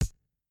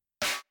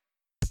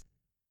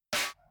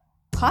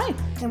Hi,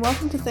 and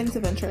welcome to Things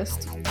of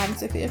Interest. I'm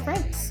Sophia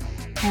Franks.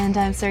 And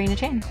I'm Serena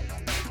Chen.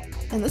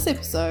 In this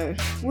episode,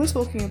 we're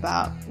talking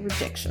about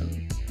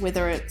rejection,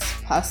 whether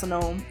it's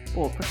personal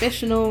or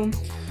professional,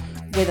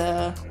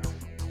 whether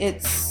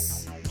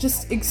it's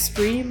just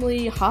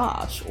extremely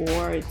harsh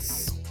or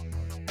it's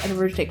a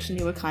rejection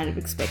you were kind of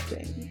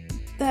expecting.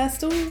 They're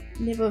still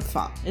never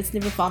fun. It's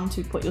never fun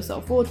to put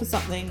yourself forward for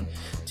something,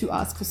 to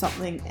ask for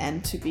something,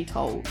 and to be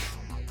told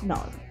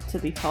no. To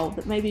be told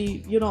that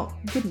maybe you're not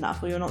good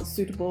enough or you're not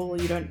suitable or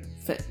you don't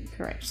fit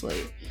correctly.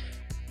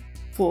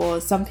 For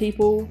some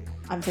people,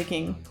 I'm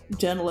thinking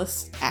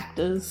journalists,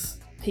 actors,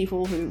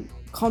 people who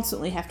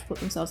constantly have to put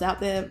themselves out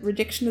there,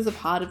 rejection is a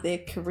part of their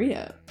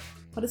career,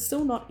 but it's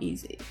still not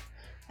easy.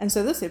 And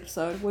so this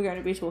episode, we're going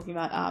to be talking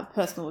about our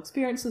personal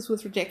experiences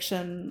with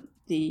rejection,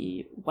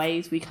 the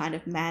ways we kind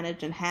of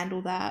manage and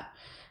handle that,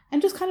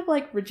 and just kind of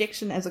like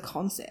rejection as a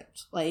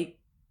concept. Like,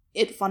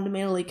 it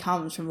fundamentally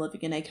comes from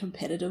living in a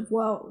competitive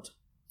world.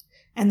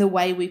 And the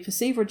way we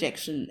perceive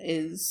rejection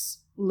is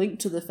linked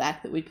to the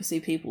fact that we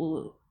perceive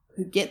people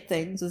who get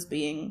things as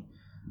being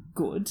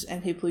good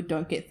and people who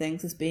don't get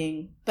things as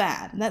being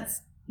bad. And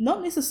that's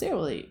not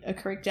necessarily a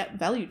correct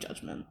value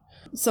judgment.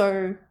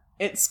 So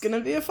it's going to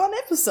be a fun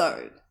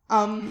episode.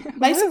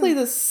 Basically,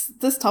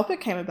 this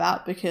topic came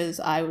about because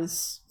I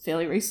was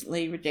fairly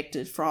recently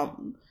rejected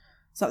from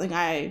something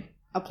I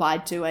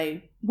applied to,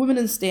 a Women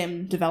in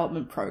STEM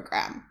development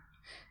program.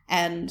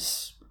 And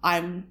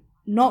I'm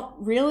not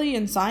really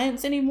in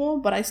science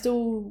anymore, but I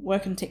still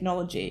work in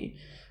technology.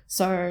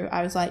 So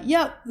I was like,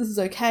 yep, this is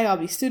okay. I'll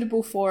be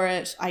suitable for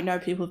it. I know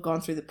people have gone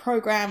through the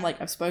program. Like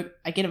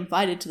I get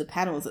invited to the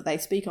panels that they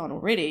speak on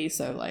already.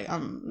 So like,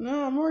 I'm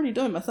already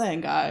doing my thing,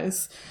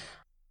 guys.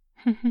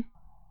 And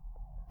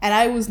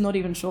I was not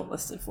even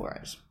shortlisted for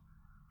it.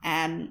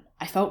 And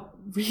I felt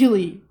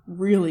really,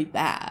 really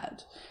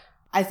bad.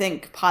 I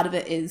think part of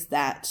it is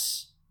that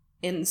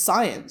in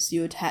science,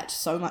 you attach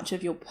so much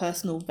of your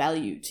personal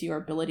value to your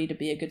ability to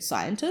be a good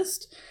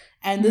scientist.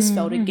 And this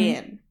felt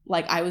again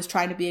like I was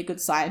trying to be a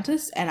good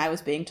scientist and I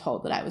was being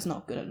told that I was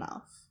not good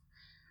enough.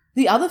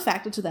 The other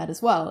factor to that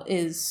as well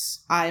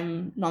is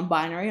I'm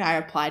non-binary. I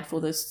applied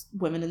for this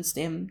Women in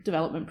STEM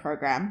development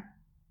program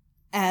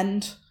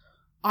and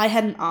I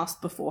hadn't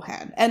asked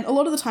beforehand. And a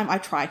lot of the time I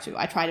try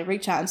to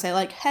reach out and say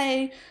like,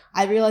 hey,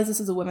 I realize this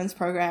is a women's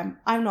program.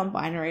 I'm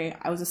non-binary.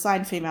 I was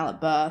assigned female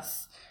at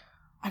birth.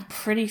 I'm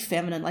pretty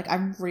feminine, like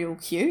I'm real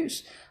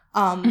cute.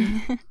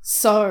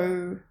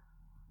 So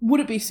would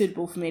it be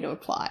suitable for me to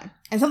apply?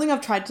 And something I've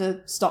tried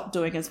to stop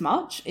doing as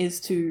much is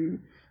to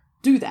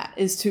do that,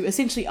 is to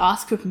essentially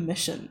ask for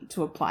permission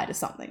to apply to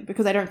something,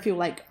 because I don't feel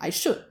like I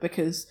should,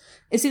 because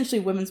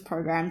essentially women's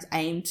programs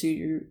aim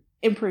to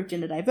improve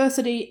gender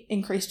diversity,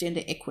 increase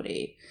gender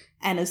equity.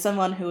 And as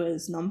someone who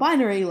is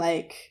non-binary,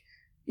 like,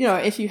 you know,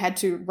 if you had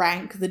to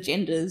rank the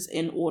genders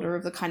in order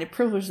of the kind of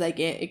privilege they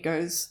get, it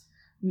goes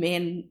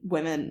men,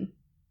 women,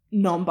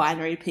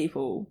 non-binary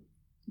people,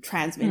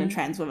 trans men and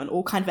trans women,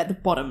 all kind of at the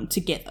bottom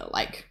together.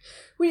 Like,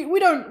 we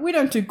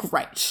don't do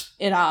great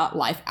in our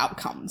life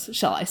outcomes,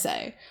 shall I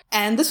say.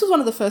 And this was one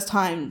of the first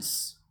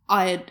times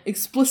I had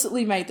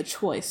explicitly made the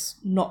choice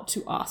not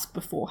to ask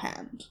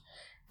beforehand.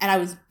 And I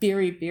was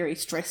very, very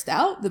stressed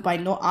out that by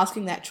not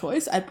asking that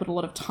choice, I'd put a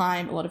lot of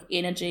time, a lot of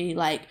energy,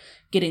 like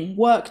getting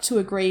work to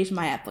agree to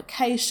my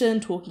application,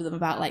 talking to them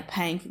about like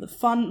paying for the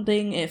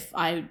funding if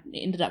I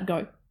ended up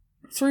going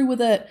through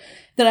with it,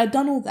 that I'd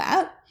done all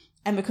that.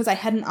 And because I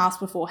hadn't asked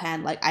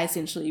beforehand, like I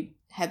essentially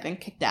had been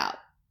kicked out,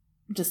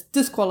 just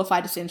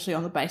disqualified essentially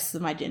on the basis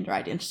of my gender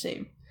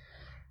identity.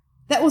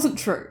 That wasn't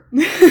true.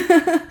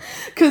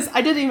 Because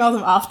I did email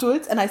them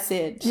afterwards and I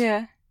said,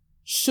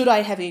 should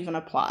I have even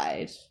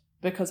applied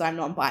because I'm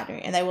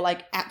non-binary? And they were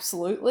like,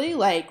 absolutely.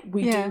 Like,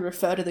 we do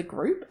refer to the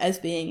group as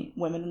being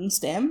women in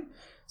STEM.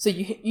 So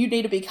you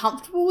need to be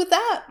comfortable with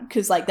that,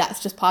 because like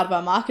that's just part of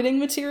our marketing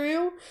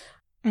material.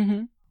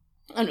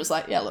 I'm just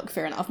like, yeah, look,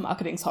 fair enough.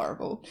 Marketing's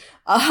horrible.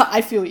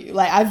 I feel you.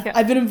 Like,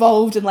 I've been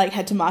involved and like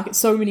had to market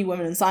so many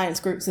women in science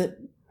groups that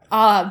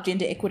are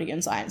gender equity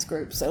in science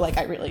groups. So like,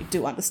 I really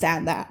do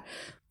understand that.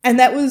 And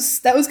that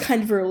was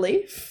kind of a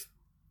relief,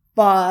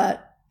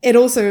 but it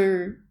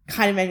also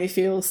kind of made me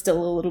feel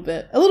still a little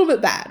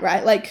bit bad,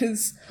 right? Like,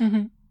 because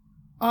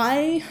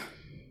I'm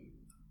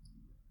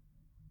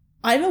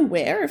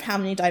aware of how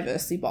many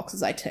diversity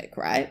boxes I tick,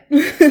 right?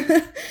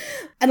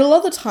 And a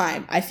lot of the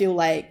time I feel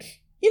like,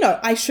 you know,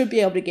 I should be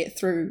able to get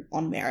through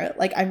on merit.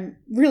 Like, I'm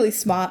really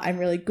smart. I'm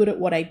really good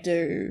at what I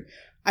do.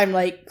 I'm,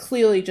 like,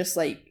 clearly just,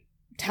 like,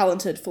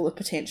 talented, full of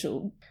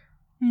potential.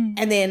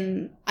 And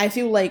then I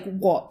feel like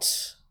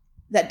what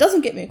that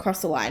doesn't get me across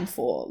the line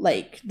for,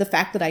 like, the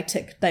fact that I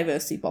tick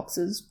diversity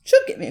boxes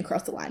should get me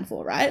across the line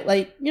for, right?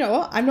 Like, you know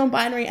what? I'm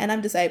non-binary and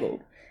I'm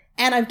disabled.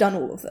 And I've done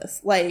all of this.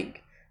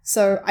 Like,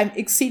 so I'm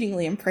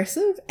exceedingly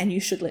impressive and you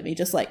should let me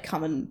just, like,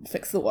 come and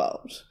fix the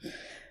world.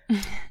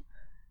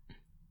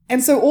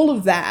 And so all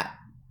of that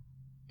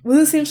was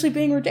essentially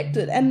being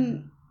rejected.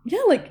 And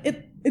yeah, like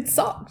it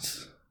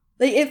sucked.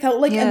 Like, it felt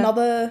like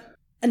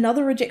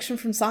another rejection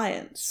from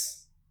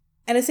science.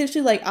 And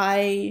essentially, like,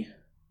 I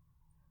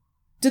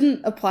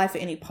didn't apply for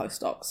any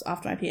postdocs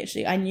after my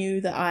PhD. I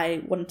knew that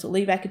I wanted to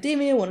leave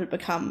academia, wanted to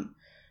become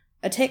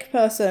a tech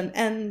person,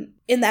 and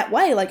in that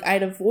way, like,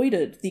 I'd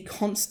avoided the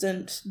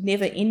constant,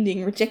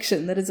 never-ending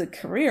rejection that is a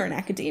career in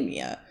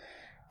academia.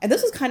 And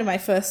this was kind of my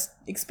first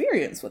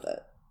experience with it.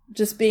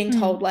 Just being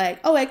told, like,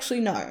 oh, actually,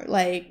 no,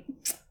 like...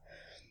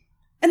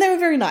 And they were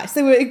very nice.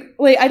 They were,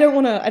 like, I don't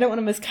want to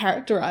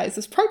mischaracterize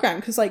this program,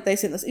 because, like, they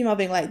sent this email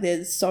being like,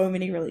 there's so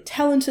many really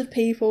talented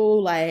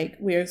people, like,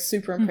 we're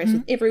super impressed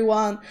with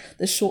everyone,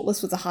 the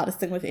shortlist was the hardest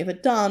thing we've ever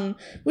done,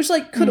 which,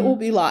 like, could all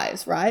be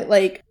lies, right?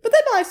 Like, but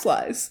they're nice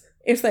lies.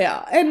 If they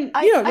are. And,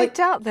 you know, like... I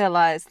doubt they're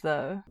lies,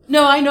 though.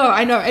 No, I know.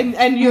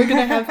 And you're going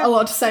to have a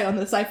lot to say on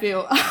this, I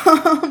feel.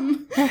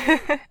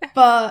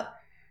 But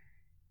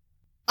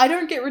I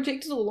don't get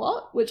rejected a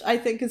lot, which I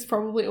think is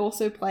probably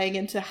also playing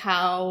into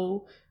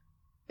how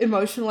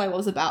emotional I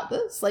was about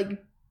this.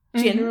 Like,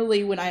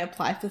 generally, when I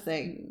apply for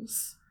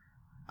things,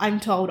 I'm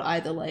told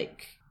either,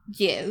 like,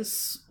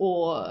 yes,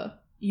 or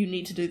you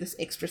need to do this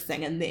extra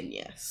thing, and then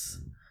yes.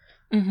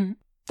 Mm-hmm.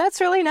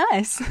 That's really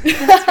nice.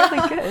 That's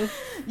really good.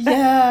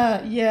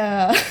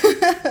 Yeah.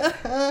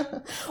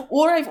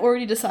 Or I've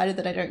already decided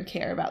that I don't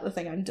care about the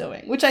thing I'm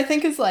doing, which I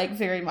think is, like,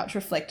 very much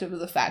reflective of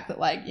the fact that,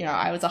 like, you know,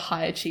 I was a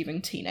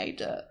high-achieving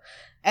teenager.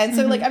 And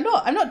so, like, I'm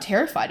not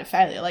terrified of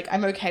failure. Like,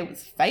 I'm okay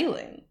with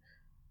failing.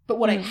 But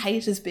what I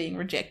hate is being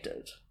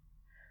rejected.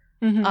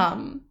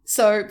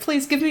 So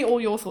please give me all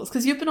your thoughts,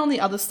 because you've been on the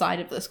other side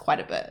of this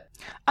quite a bit.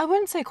 I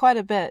wouldn't say quite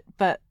a bit,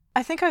 but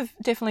I think I've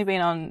definitely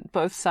been on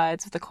both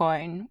sides of the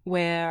coin,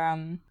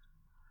 where,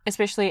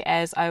 especially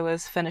as I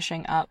was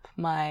finishing up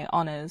my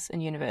honours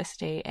in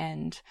university,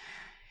 and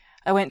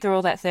I went through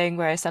all that thing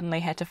where I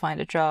suddenly had to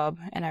find a job,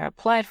 and I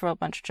applied for a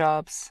bunch of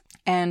jobs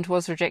and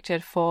was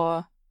rejected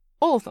for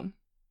all of them.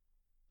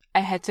 I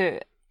had to,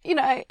 you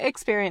know, I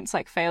experienced,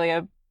 like,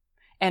 failure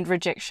and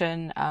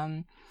rejection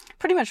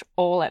pretty much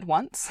all at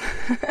once.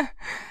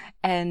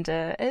 And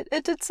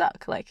it did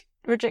suck. Like,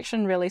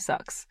 rejection really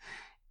sucks.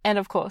 And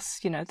of course,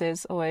 you know,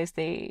 there's always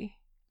I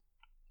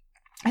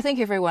think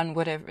everyone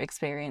would have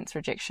experienced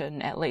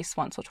rejection at least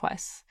once or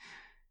twice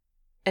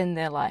in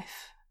their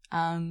life.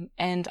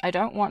 And I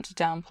don't want to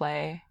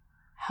downplay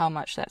how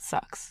much that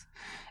sucks.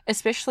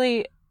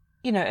 Especially,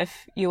 you know,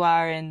 if you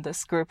are in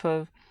this group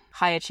of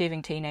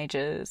high-achieving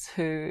teenagers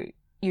who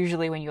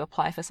usually when you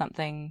apply for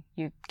something,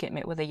 you get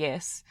met with a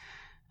yes.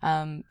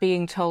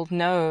 Being told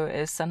no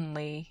is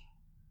suddenly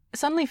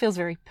feels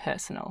very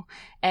personal.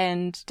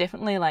 And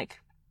definitely, like,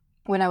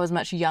 when I was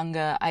much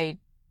younger, I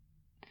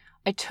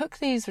took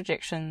these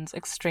rejections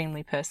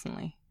extremely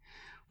personally,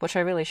 which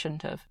I really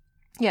shouldn't have.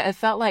 Yeah, it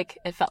felt like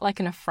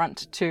an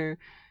affront to,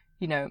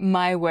 you know,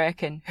 my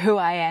work and who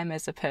I am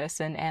as a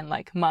person and,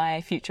 like,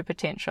 my future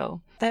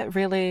potential. That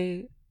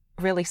really,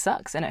 really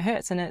sucks, and it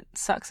hurts, and it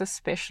sucks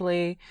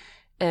especially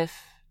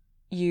if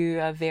you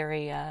are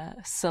very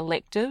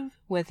selective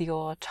with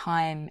your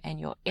time and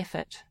your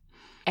effort,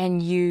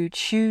 and you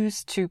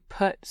choose to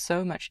put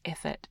so much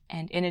effort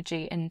and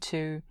energy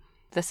into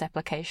this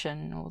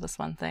application or this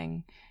one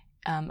thing,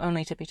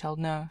 only to be told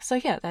no. So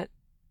yeah, that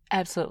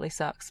absolutely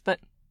sucks.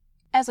 But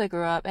as I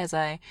grew up, as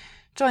I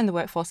joined the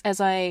workforce, as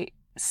I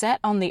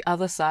sat on the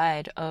other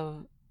side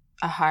of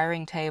a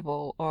hiring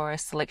table or a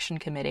selection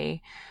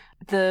committee,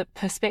 the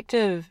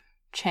perspective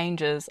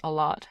changes a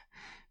lot.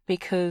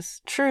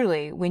 Because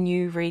truly, when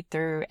you read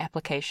through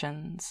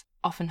applications,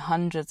 often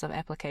hundreds of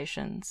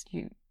applications,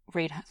 you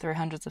read through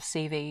hundreds of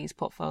CVs,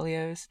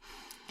 portfolios,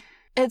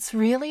 it's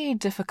really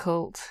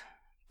difficult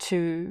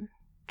to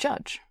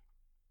judge.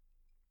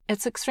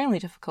 It's extremely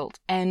difficult.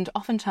 And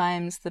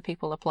oftentimes the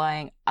people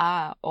applying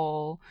are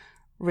all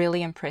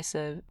really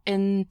impressive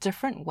in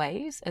different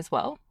ways as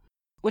well,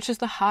 which is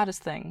the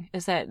hardest thing,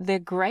 is that they're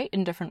great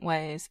in different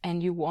ways,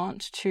 and you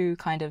want to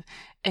kind of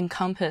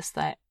encompass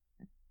that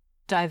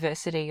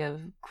diversity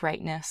of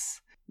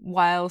greatness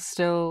while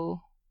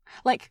still,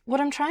 like,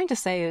 what I'm trying to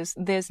say is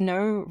there's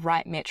no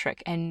right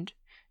metric, and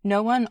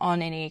no one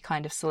on any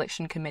kind of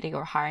selection committee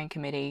or hiring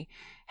committee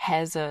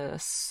has a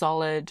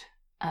solid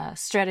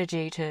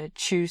strategy to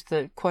choose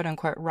the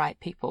quote-unquote right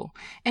people.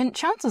 And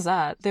chances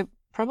are they're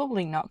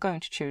probably not going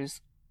to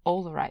choose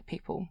all the right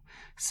people.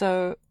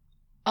 So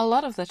a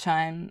lot of the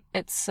time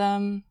it's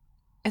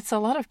a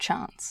lot of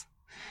chance.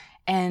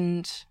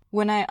 And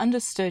when I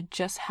understood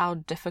just how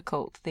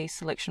difficult these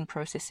selection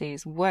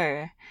processes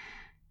were,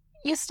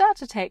 you start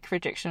to take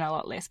rejection a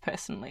lot less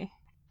personally.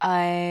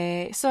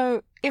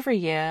 So every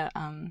year,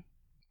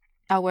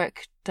 our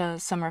work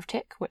does Summer of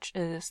Tech, which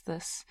is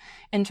this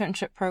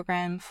internship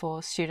program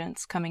for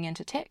students coming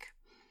into tech.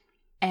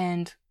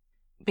 And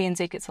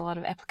BNZ gets a lot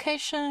of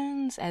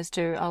applications, as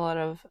do a lot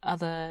of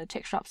other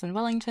tech shops in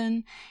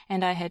Wellington,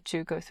 and I had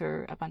to go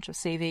through a bunch of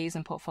CVs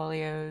and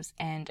portfolios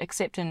and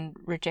accept and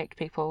reject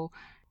people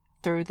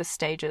through the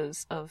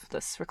stages of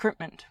this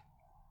recruitment.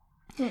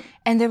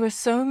 And there were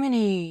so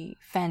many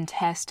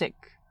fantastic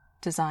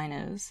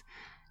designers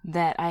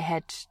that I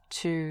had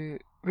to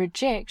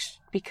reject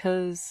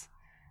because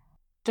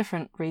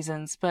different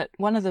reasons, but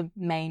one of the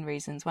main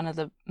reasons, one of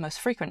the most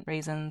frequent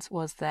reasons,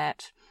 was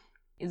that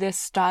their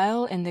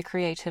style and their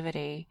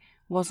creativity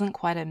wasn't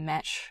quite a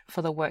match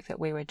for the work that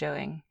we were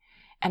doing.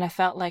 And I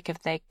felt like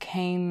if they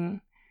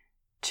came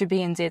to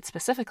BNZ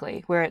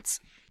specifically, where it's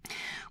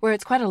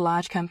quite a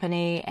large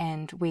company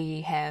and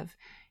we have,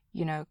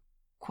 you know,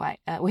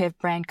 we have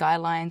brand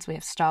guidelines, we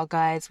have style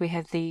guides, we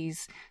have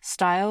these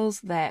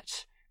styles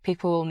that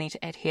people need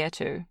to adhere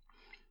to.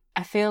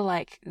 I feel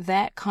like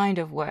that kind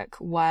of work,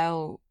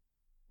 while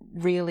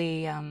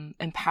really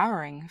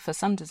empowering for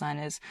some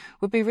designers,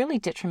 would be really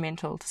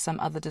detrimental to some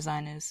other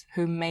designers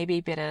who may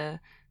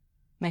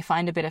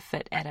find a better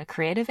fit at a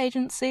creative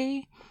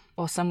agency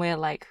or somewhere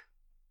like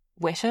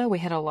Weta. We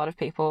had a lot of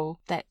people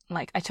that,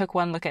 like, I took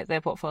one look at their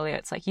portfolio.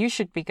 It's like, you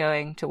should be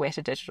going to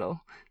Weta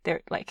Digital.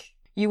 They're like,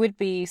 you would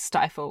be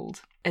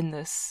stifled in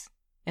this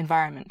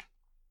environment.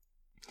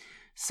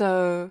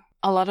 So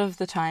a lot of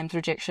the times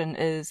rejection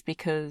is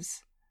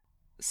because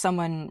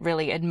someone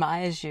really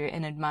admires you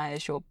and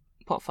admires your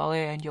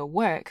portfolio and your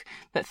work,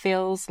 but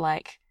feels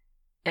like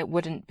it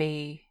wouldn't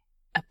be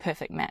a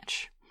perfect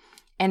match.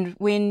 And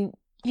when,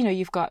 you know,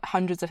 you've got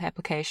hundreds of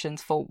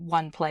applications for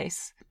one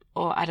place,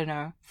 or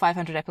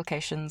 500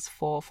 applications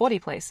for 40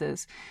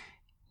 places,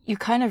 you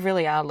kind of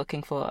really are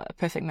looking for a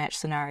perfect match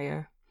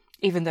scenario,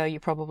 even though you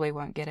probably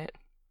won't get it.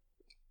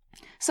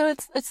 So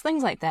it's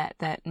things like that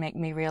that make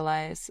me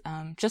realize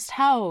just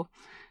how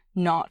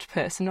not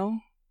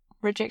personal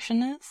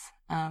rejection is.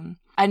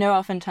 I know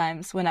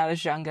oftentimes when I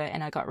was younger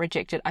and I got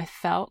rejected, I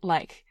felt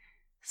like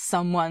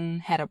someone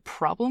had a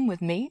problem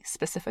with me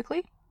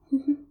specifically.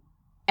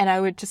 And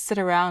I would just sit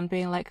around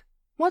being like,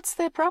 what's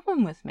their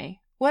problem with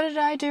me? What did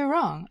I do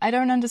wrong? I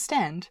don't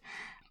understand.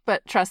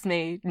 But trust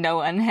me, no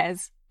one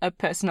has a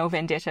personal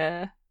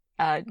vendetta.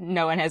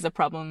 No one has a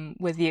problem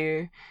with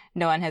you.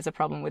 No one has a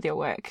problem with your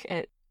work.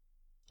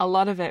 A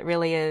lot of it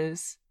really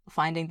is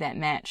finding that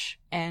match.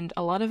 And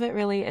a lot of it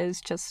really is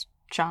just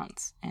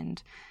chance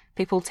and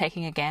people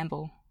taking a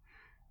gamble.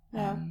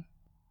 Yeah.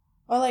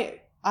 Well,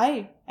 like,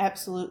 I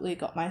absolutely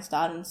got my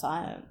start in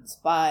science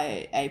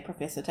by a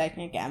professor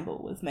taking a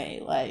gamble with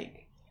me.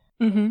 Like,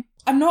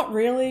 I'm not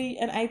really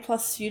an A+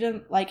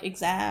 student. Like,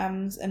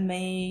 exams and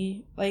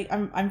me, like,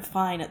 I'm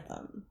fine at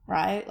them,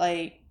 right?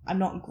 Like, I'm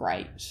not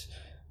great.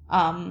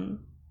 And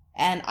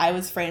I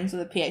was friends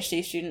with a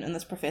PhD student in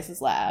this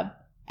professor's lab,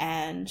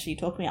 and she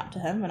took me up to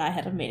him, and I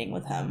had a meeting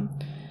with him.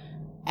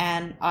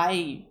 And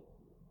I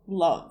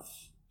love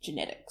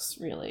genetics,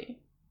 really.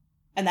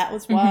 And that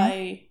was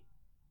why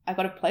I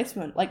got a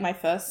placement. Like, my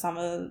first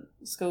summer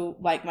school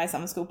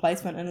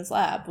placement in his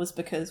lab was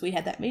because we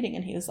had that meeting,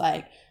 and he was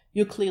like,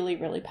 you're clearly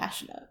really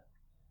passionate.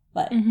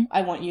 Like,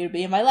 I want you to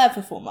be in my lab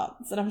for 4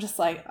 months. And I'm just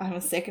like, I'm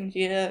a second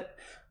year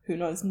who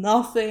knows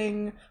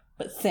nothing,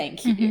 but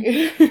thank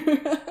you.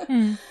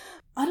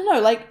 I don't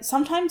know, like,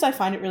 sometimes I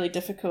find it really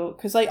difficult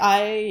because, like,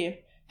 I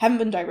haven't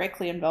been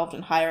directly involved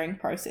in hiring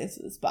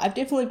processes, but I've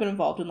definitely been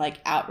involved in, like,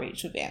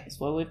 outreach events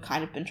where we've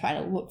kind of been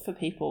trying to look for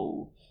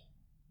people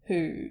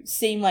who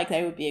seem like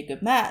they would be a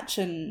good match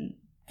and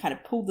kind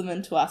of pull them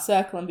into our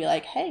circle and be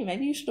like, hey,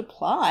 maybe you should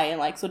apply, and,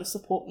 like, sort of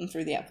support them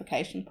through the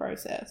application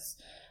process.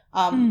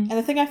 And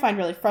the thing I find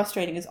really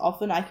frustrating is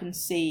often I can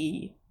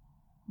see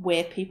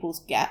where people's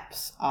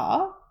gaps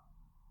are,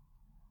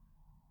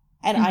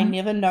 and I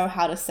never know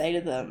how to say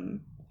to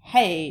them,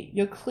 hey,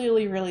 you're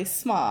clearly really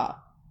smart.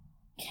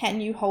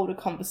 Can you hold a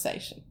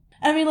conversation?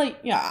 I mean, like,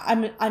 you know,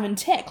 I'm in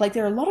tech. Like,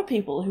 there are a lot of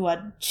people who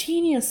are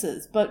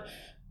geniuses, but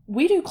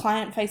we do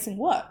client-facing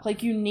work.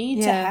 Like, you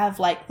need to have,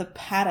 like, the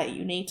patter.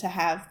 You need to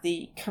have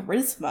the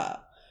charisma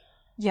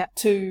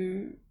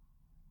to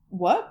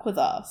work with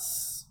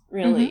us,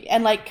 really.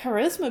 And, like,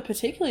 charisma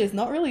particularly is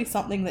not really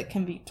something that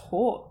can be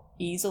taught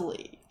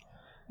easily.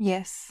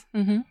 Yes.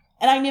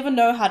 And I never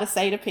know how to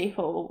say to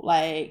people,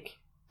 like,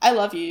 I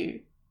love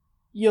you.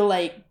 You're,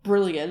 like,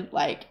 brilliant.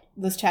 Like,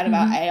 this chat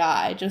about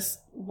AI,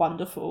 just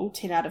wonderful,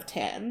 10 out of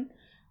 10.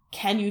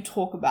 Can you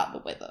talk about the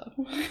weather?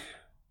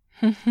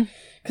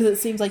 Because it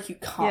seems like you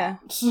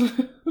can't.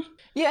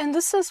 Yeah, and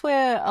this is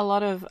where a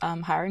lot of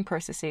hiring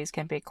processes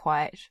can be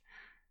quite,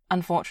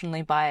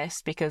 unfortunately,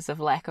 biased because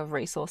of lack of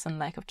resource and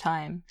lack of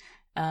time.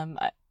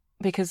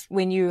 Because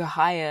when you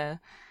hire,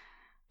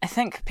 I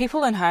think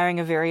people in hiring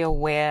are very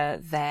aware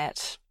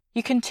that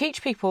you can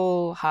teach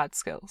people hard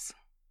skills.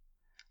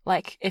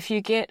 Like, if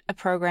you get a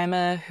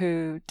programmer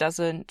who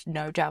doesn't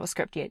know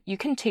JavaScript yet, you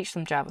can teach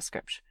them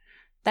JavaScript.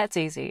 That's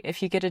easy.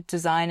 If you get a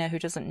designer who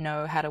doesn't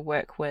know how to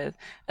work with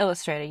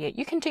Illustrator yet,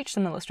 you can teach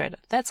them Illustrator.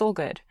 That's all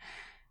good.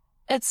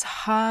 It's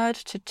hard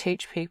to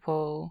teach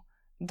people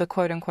the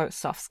quote-unquote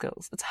soft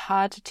skills. It's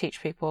hard to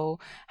teach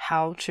people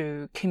how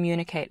to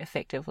communicate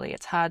effectively.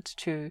 It's hard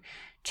to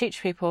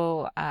teach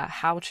people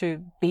how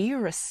to be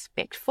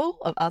respectful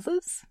of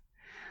others.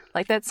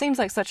 Like, that seems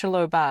like such a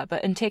low bar,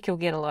 but in tech you'll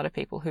get a lot of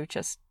people who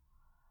just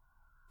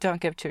don't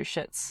give two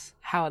shits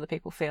how other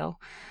people feel.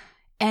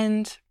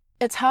 And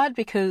it's hard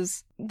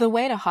because the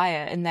way to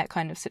hire in that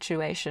kind of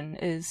situation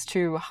is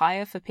to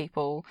hire for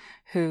people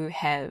who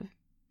have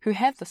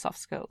the soft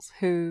skills,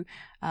 who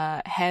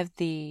have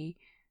the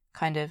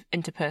kind of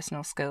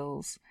interpersonal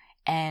skills,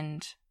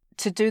 and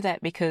to do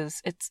that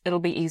because it'll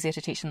be easier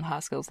to teach them the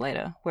hard skills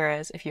later.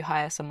 Whereas if you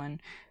hire someone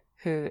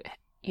who,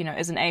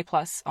 is an A+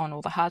 on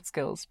all the hard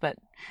skills, but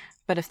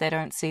if they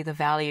don't see the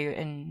value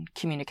in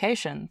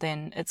communication,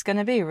 then it's going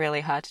to be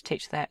really hard to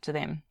teach that to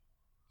them.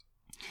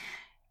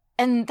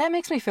 And that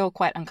makes me feel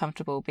quite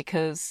uncomfortable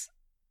because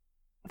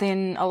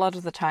then a lot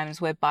of the times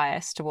we're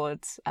biased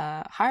towards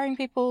hiring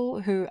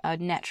people who are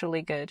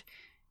naturally good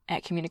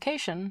at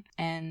communication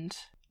and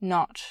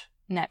not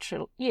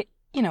natural. Yeah,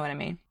 you know what I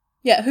mean.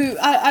 Yeah, who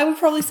I would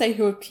probably say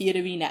who appear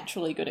to be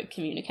naturally good at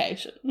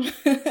communication.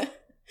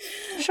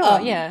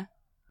 Sure, yeah.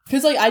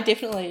 Because I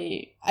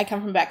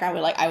come from a background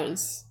where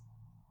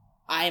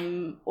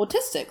I'm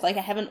autistic. Like,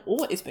 I haven't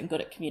always been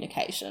good at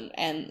communication,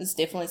 and it's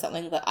definitely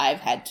something that I've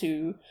had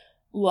to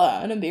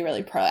learn and be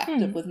really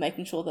proactive with,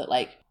 making sure that,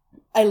 like,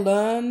 I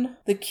learn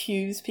the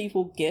cues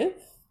people give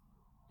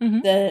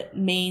that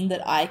mean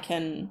that I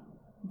can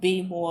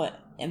be more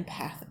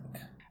empathic.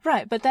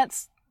 Right, but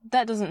that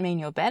doesn't mean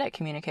you're bad at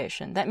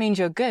communication. That means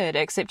you're good,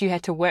 except you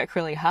had to work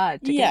really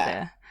hard to get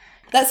there.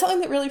 That's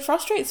something that really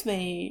frustrates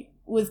me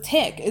with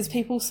tech, is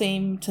people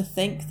seem to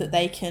think that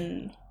they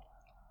can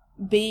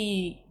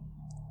be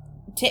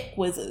tech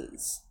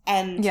whizzes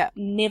and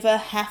never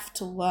have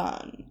to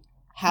learn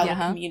how to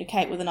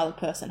communicate with another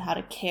person, how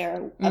to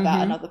care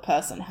about another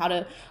person, how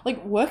to,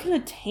 like, work in a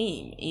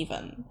team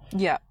even.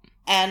 Yeah.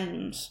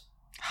 And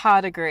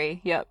hard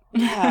agree. Yep.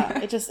 Yeah,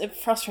 it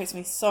frustrates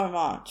me so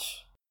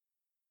much.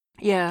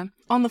 Yeah.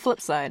 On the flip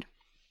side,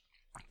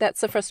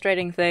 that's a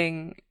frustrating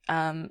thing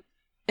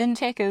in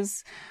tech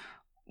is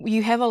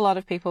you have a lot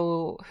of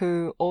people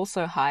who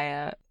also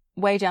hire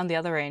way down the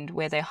other end,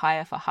 where they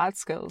hire for hard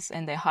skills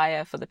and they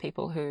hire for the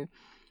people who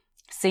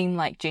seem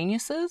like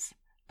geniuses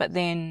but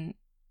then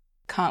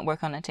can't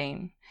work on a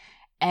team.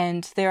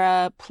 And there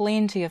are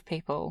plenty of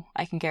people,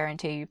 I can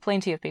guarantee you,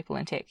 plenty of people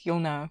in tech, you'll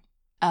know,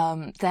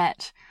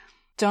 that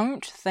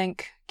don't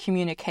think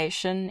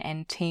communication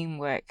and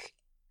teamwork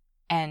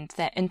and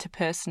that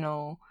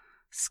interpersonal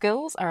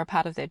skills are a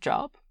part of their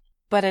job,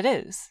 but it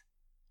is.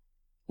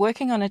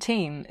 Working on a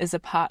team is a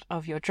part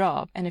of your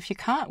job, and if you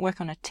can't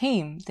work on a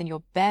team, then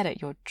you're bad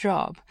at your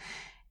job.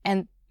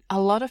 And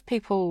a lot of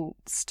people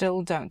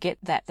still don't get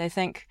that. They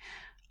think,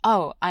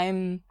 oh,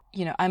 I'm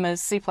a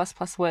C++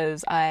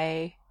 whiz,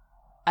 I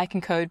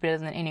can code better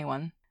than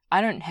anyone. I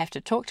don't have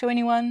to talk to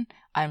anyone,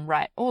 I'm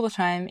right all the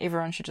time,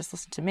 everyone should just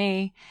listen to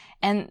me.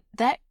 And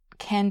that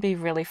can be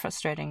really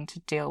frustrating to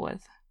deal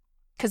with.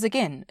 Because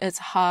again, it's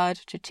hard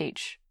to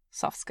teach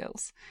soft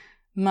skills,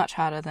 much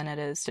harder than it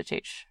is to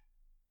teach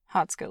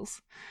hard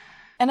skills.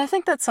 And I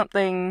think that's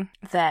something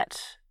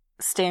that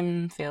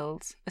STEM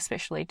fields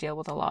especially deal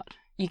with a lot.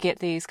 You get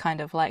these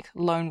kind of like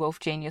lone wolf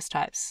genius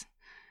types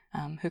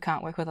who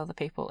can't work with other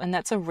people. And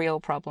that's a real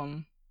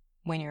problem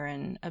when you're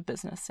in a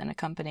business and a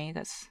company.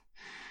 That's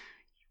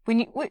when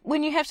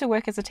you have to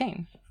work as a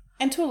team.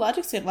 And to a large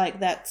extent, like,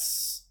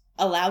 that's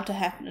allowed to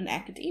happen in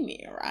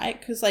academia, right?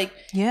 Because, like,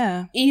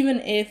 yeah, even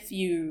if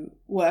you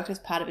work as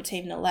part of a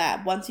team in a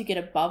lab, once you get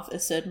above a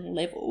certain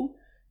level,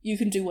 you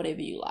can do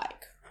whatever you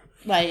like.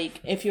 Like,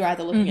 if you're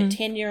either looking at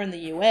tenure in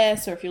the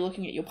US, or if you're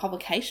looking at your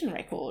publication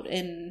record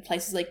in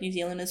places like New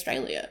Zealand,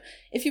 Australia,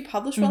 if you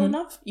publish well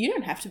enough, you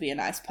don't have to be a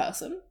nice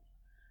person.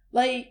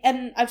 Like,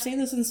 and I've seen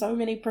this in so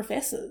many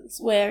professors,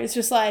 where it's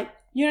just like,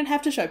 you don't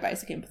have to show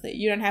basic empathy,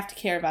 you don't have to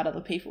care about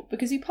other people,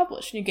 because you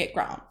publish and you get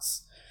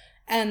grants.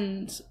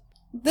 And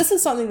this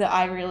is something that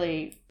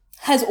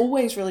has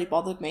always really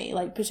bothered me,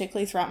 like,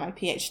 particularly throughout my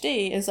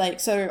PhD, is like,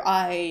 so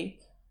I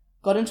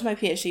got into my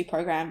PhD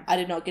program, I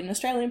did not get an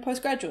Australian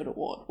Postgraduate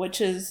Award,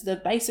 which is the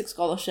basic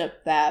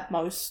scholarship that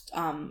most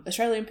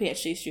Australian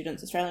PhD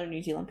students, Australian and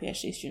New Zealand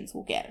PhD students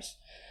will get.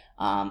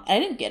 And I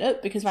didn't get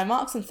it because my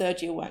marks in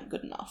third year weren't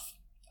good enough.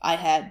 I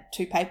had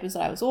 2 papers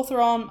that I was author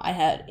on, I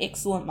had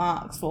excellent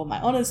marks for my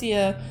honours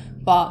year,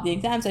 but the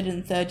exams I did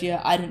in third year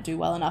I didn't do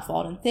well enough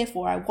on, and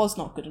therefore I was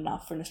not good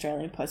enough for an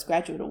Australian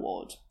Postgraduate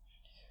Award.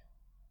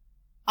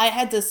 I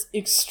had this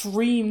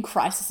extreme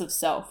crisis of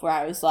self where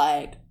I was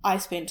like, I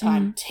spent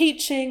time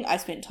teaching, I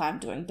spent time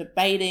doing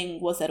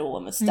debating, was that all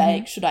a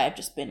mistake? Should I have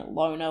just been a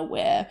loner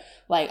where,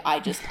 like,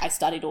 I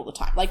studied all the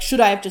time? Like, should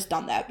I have just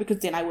done that? Because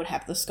then I would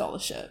have the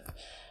scholarship.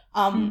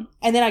 And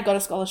then I got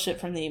a scholarship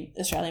from the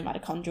Australian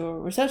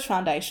Mitochondrial Research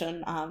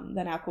Foundation,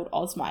 they're now called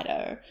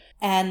AusMito.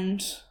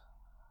 And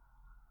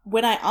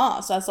when I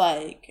asked, I was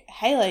like,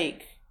 hey,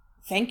 like,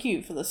 thank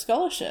you for the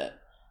scholarship.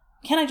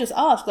 Can I just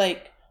ask,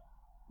 like,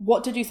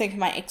 what did you think of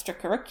my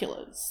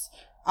extracurriculars?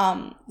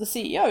 The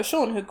CEO,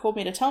 Sean, who called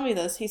me to tell me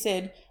this, he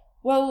said,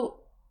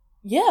 well,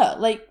 yeah,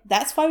 like,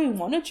 that's why we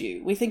wanted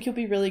you. We think you'll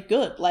be really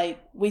good. Like,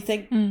 we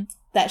think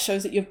that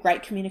shows that you have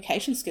great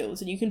communication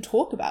skills and you can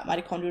talk about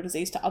mitochondrial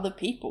disease to other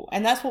people.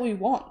 And that's what we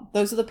want.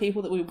 Those are the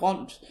people that we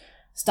want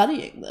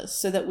studying this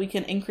so that we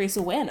can increase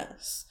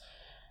awareness.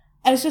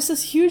 And it's just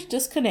this huge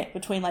disconnect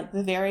between, like,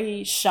 the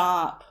very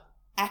sharp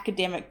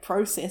academic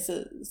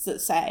processes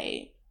that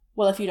say,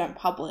 well, if you don't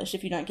publish,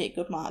 if you don't get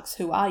good marks,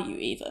 who are you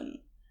even?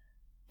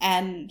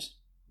 And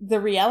the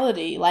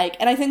reality, like,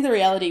 and I think the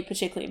reality,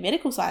 particularly in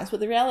medical science, but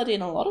the reality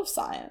in a lot of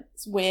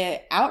science,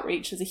 where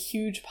outreach is a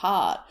huge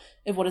part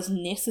of what is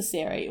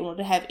necessary in order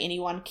to have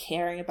anyone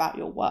caring about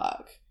your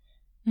work.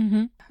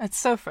 Mm-hmm. It's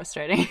so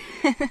frustrating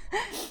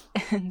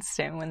in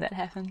STEM when that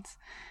happens.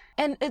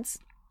 And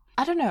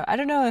I don't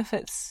know if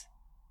this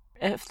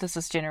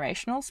is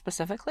generational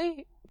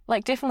specifically.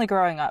 Like, definitely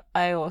growing up,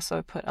 I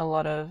also put a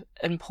lot of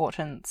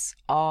importance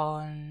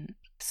on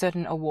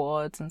certain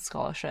awards and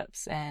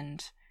scholarships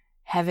and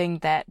having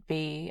that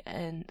be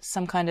in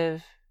some kind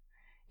of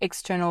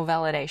external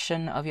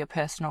validation of your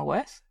personal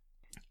worth.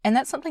 And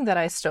that's something that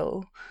I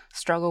still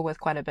struggle with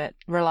quite a bit,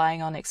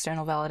 relying on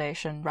external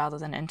validation rather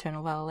than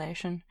internal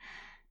validation.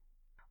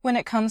 When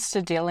it comes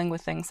to dealing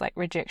with things like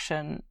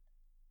rejection,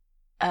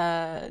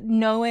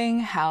 knowing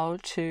how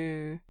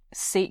to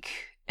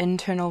seek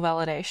internal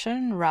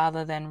validation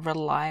rather than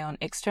rely on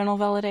external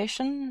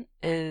validation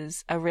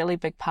is a really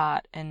big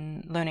part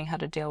in learning how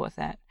to deal with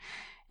that.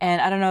 And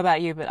I don't know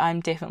about you, but I'm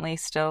definitely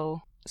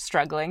still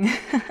struggling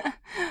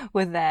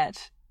with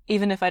that,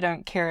 even if I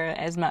don't care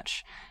as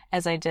much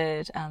as I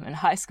did in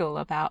high school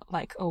about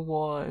like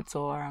awards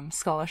or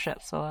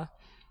scholarships or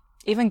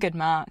even good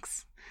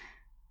marks.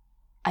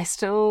 I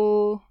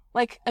still,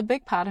 like, a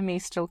big part of me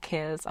still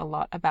cares a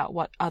lot about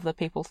what other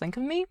people think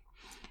of me.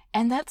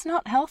 And that's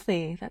not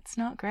healthy. That's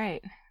not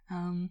great.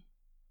 Yeah,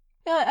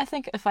 I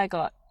think if I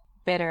got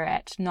better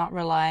at not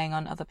relying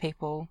on other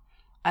people,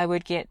 I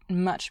would get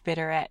much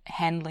better at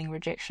handling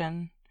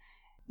rejection.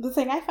 The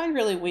thing I find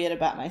really weird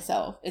about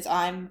myself is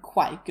I'm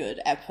quite good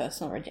at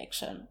personal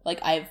rejection.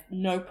 Like, I have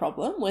no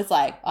problem with,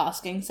 like,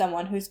 asking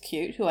someone who's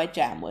cute, who I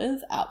jam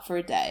with, out for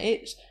a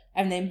date,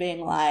 and then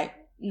being like,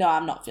 no,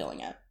 I'm not feeling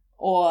it.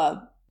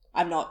 Or,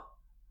 I'm not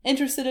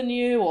interested in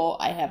you, or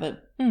I have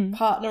a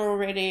partner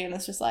already, and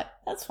it's just like,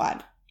 that's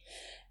fine.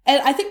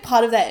 And I think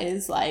part of that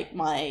is, like,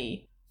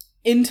 my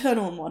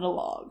internal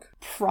monologue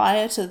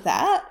prior to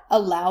that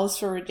allows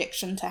for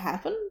rejection to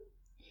happen,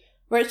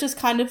 where it's just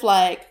kind of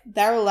like,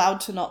 they're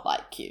allowed to not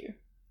like you.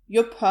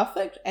 You're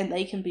perfect and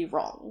they can be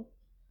wrong.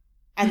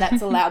 And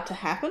that's allowed to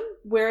happen.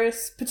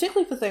 Whereas,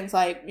 particularly for things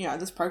like, you know,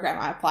 this program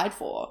I applied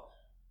for,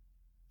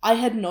 I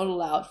had not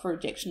allowed for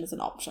rejection as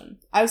an option.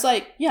 I was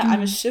like, yeah,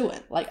 I'm a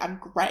shoo-in. Like, I'm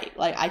great.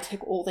 Like, I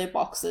tick all their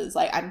boxes.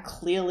 Like, I'm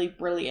clearly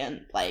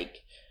brilliant.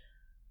 Like,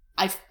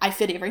 I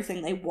fit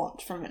everything they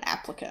want from an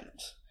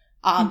applicant.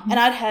 And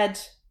I'd had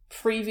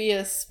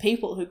previous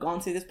people who'd gone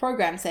through this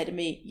program say to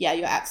me, yeah,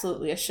 you're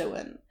absolutely a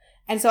shoo-in.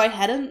 And so I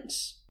hadn't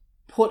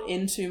put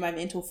into my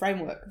mental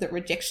framework that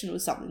rejection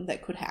was something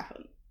that could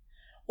happen.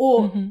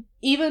 Or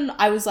even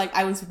I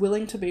was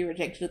willing to be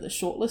rejected at the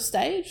shortlist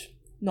stage,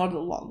 not at the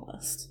long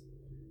list.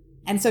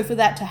 And so for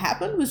that to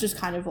happen was just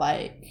kind of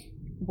like,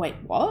 wait,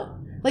 what?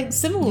 Like,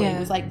 similarly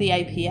with, like, the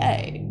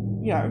APA,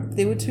 you know,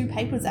 there were 2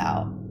 papers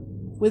out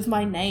with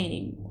my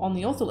name on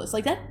the author list.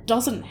 Like, that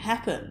doesn't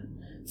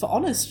happen for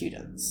honours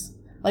students.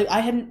 Like,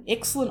 I had an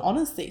excellent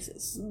honours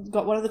thesis,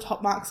 got one of the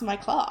top marks in my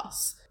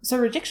class. So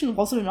rejection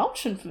wasn't an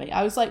option for me.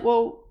 I was like,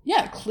 well,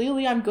 yeah,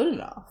 clearly I'm good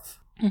enough.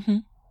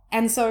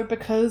 And so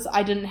because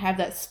I didn't have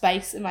that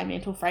space in my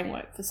mental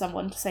framework for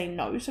someone to say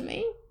no to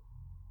me,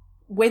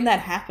 when that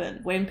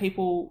happened, when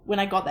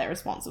I got that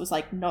response, it was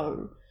like,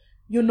 no,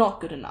 you're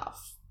not good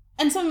enough.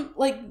 And some,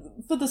 like,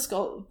 for this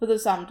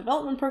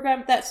development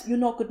program, that's, you're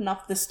not good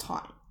enough this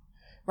time,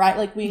 right?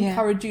 Like, we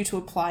encourage you to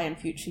apply in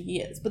future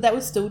years. But that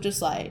was still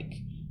just like,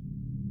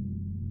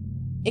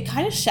 it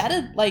kind of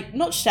shattered, like,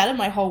 not shattered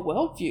my whole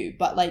worldview,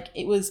 but, like,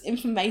 it was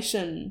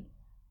information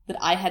that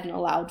I hadn't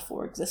allowed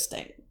for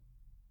existing.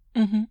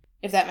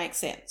 If that makes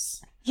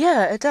sense.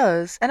 Yeah, it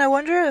does. And I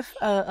wonder if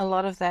a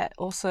lot of that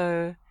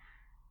also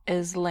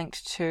is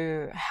linked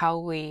to how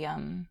we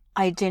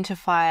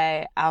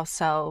identify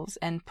ourselves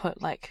and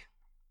put, like,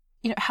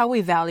 you know, how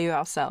we value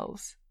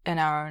ourselves in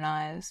our own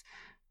eyes.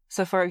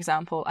 So, for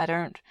example, I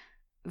don't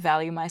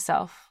value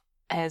myself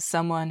as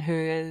someone who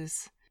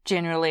is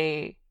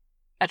generally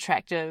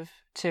attractive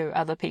to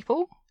other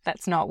people.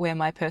 That's not where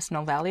my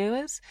personal value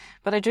is.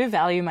 But I do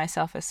value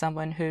myself as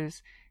someone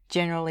who's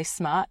generally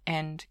smart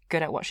and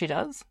good at what she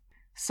does.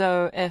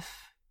 So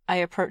if I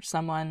approach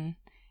someone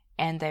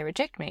and they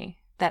reject me,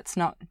 that's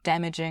not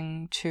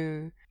damaging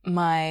to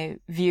my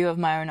view of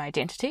my own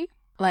identity.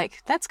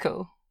 Like, that's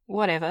cool,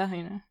 whatever,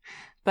 you know.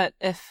 But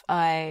if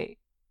I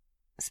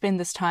spend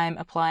this time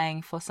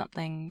applying for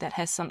something that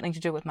has something to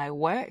do with my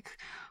work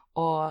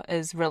or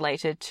is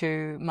related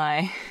to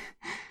my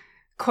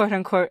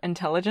quote-unquote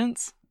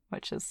intelligence,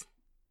 which is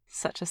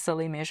such a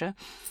silly measure,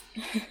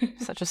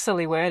 such a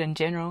silly word in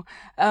general,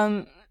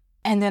 and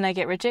then I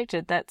get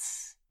rejected,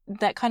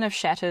 that kind of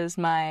shatters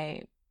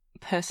my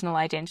personal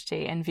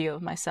identity and view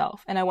of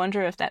myself. And I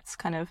wonder if that's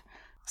kind of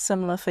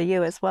similar for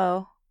you as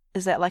well.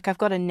 Is that, like, I've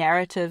got a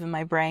narrative in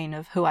my brain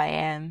of who I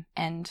am,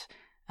 and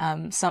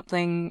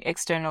something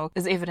external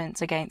is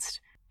evidence against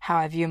how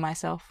I view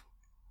myself.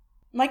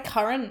 My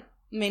current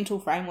mental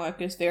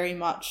framework is very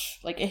much,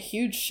 like, a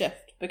huge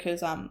shift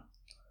because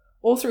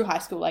all through high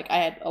school, like, I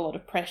had a lot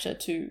of pressure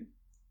to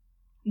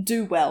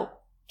do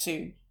well,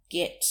 to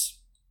get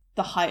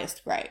the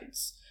highest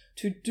grades,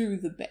 to do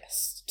the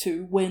best,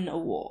 to win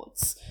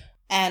awards.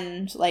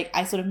 And, like,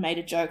 I sort of made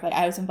a joke, like,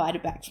 I was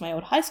invited back to my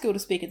old high school to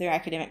speak at their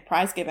academic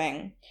prize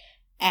giving,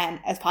 and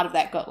as part of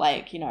that got,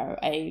 like, you know,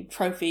 a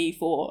trophy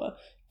for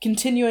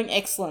continuing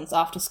excellence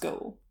after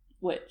school,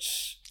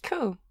 which...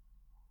 Cool.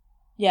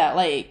 Yeah,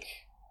 like,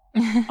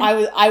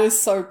 I was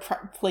so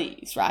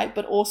pleased, right?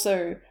 But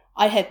also,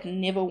 I had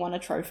never won a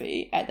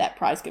trophy at that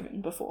prize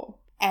giving before.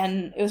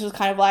 And it was just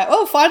kind of like,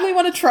 oh, finally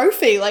won a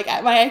trophy, like,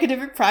 at my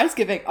academic prize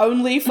giving,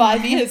 only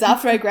 5 years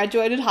after I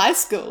graduated high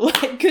school.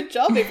 Like, good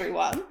job,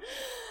 everyone.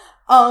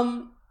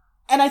 And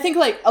I think,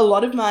 like, a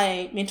lot of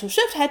my mental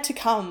shift had to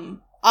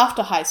come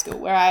after high school,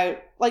 where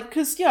I, like,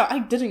 because, you know, I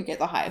didn't get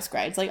the highest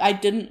grades. Like, I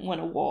didn't win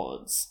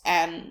awards.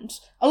 And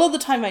a lot of the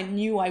time I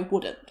knew I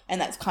wouldn't,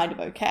 and that's kind of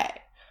okay.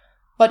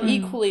 But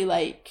equally,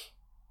 like,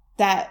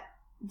 that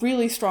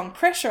really strong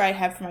pressure I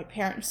had from my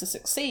parents to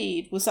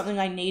succeed was something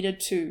I needed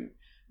to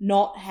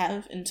not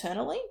have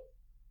internally.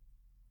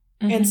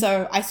 And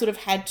so I sort of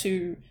had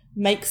to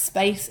make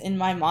space in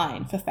my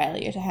mind for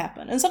failure to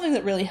happen. And something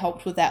that really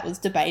helped with that was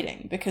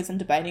debating, because in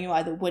debating you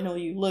either win or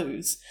you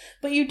lose,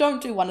 but you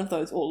don't do one of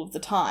those all of the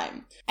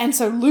time. And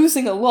so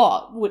losing a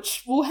lot,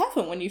 which will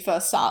happen when you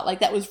first start, like,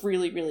 that was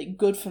really, really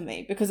good for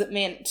me, because it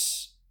meant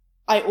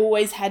I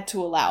always had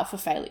to allow for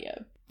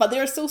failure. But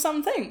there are still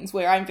some things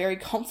where I'm very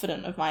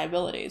confident of my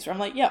abilities, where I'm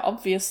like, yeah,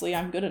 obviously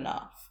I'm good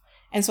enough.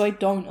 And so I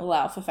don't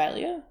allow for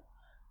failure.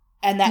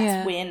 And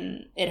that's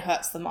when it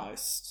hurts the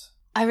most.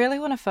 I really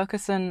want to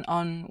focus in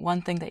on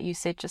one thing that you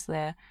said just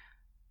there.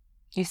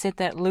 You said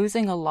that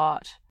losing a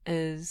lot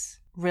is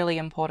really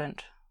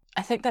important.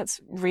 I think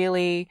that's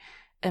really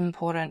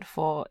important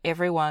for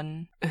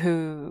everyone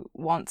who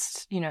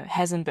wants, you know,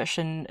 has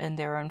ambition in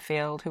their own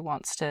field, who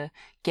wants to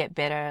get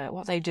better at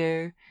what they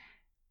do.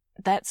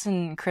 That's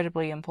an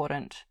incredibly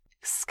important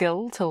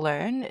skill to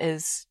learn,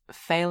 is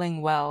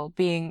failing well,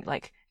 being,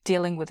 like,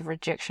 dealing with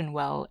rejection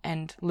well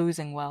and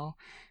losing well,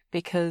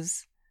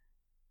 because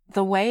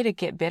the way to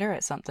get better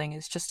at something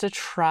is just to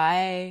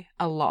try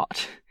a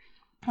lot.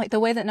 Like, the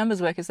way that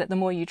numbers work is that the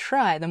more you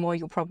try, the more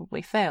you'll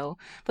probably fail.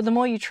 But the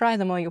more you try,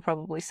 the more you'll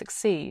probably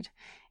succeed.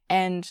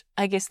 And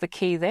I guess the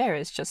key there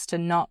is just to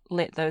not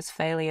let those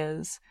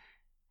failures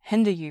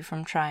hinder you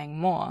from trying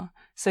more.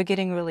 So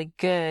getting really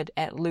good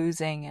at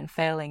losing and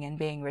failing and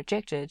being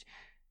rejected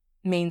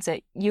means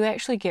that you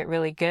actually get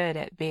really good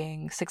at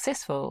being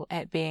successful,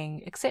 at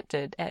being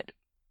accepted, at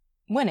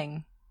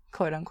winning,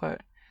 quote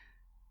unquote.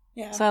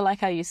 Yeah. So I like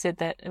how you said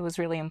that it was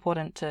really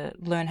important to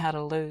learn how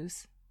to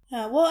lose.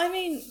 Yeah, well, I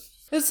mean,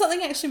 it's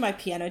something actually my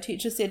piano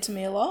teacher said to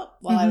me a lot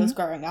while I was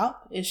growing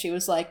up, is she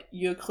was like,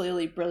 you're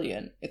clearly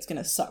brilliant. It's going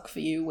to suck for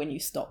you when you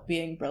stop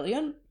being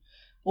brilliant,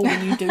 or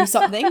when you do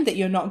something that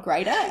you're not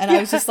great at. And I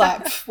was just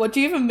like, what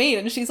do you even mean?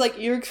 And she's like,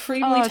 you're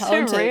extremely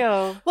talented. Too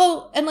real.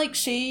 Well, and, like,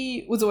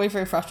 she was always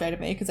very frustrated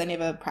with me because I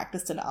never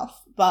practiced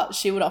enough. But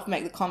she would often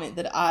make the comment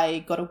that I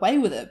got away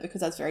with it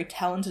because I was very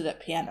talented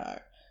at piano.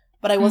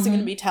 But I wasn't going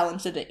to be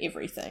talented at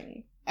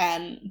everything.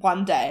 And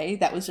one day,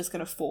 that was just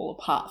going to fall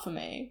apart for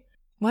me.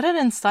 What an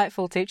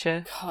insightful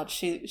teacher. God,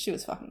 she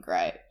was fucking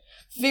great.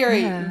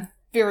 Very,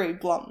 very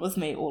blunt with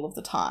me all of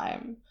the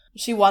time.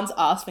 She once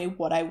asked me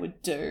what I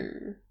would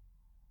do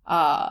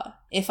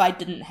if I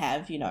didn't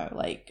have, you know,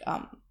 like,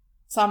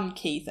 some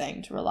key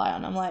thing to rely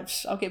on. I'm like,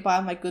 I'll get by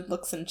on my good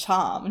looks and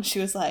charm. And she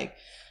was like,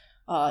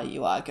 oh,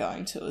 you are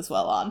going to as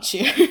well, aren't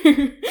you?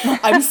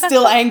 I'm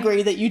still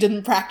angry that you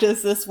didn't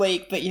practice this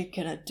week, but you're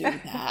gonna do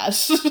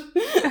that.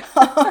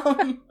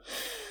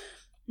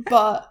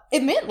 But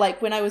it meant,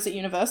 like, when I was at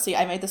university,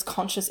 I made this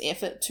conscious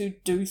effort to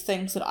do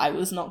things that I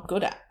was not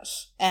good at.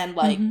 And,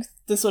 like,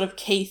 the sort of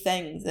key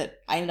thing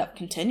that I ended up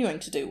continuing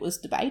to do was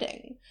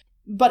debating.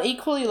 But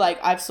equally, like,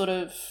 I've sort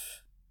of...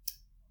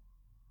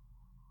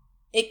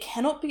 It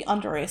cannot be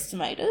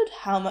underestimated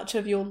how much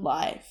of your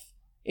life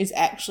is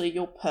actually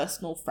your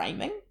personal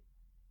framing.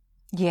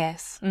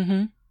 Yes.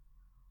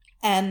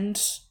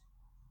 And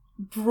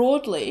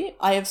broadly,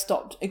 I have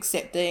stopped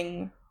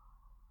accepting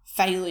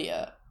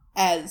failure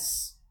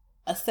as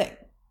a thing.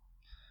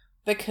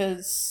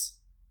 Because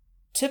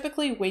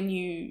typically when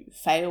you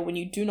fail, when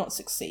you do not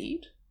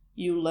succeed,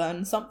 you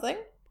learn something.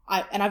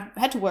 I've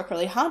had to work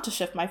really hard to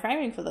shift my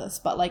framing for this,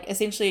 but, like,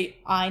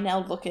 essentially I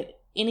now look at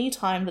any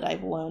time that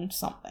I've learned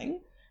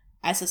something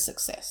as a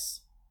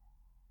success.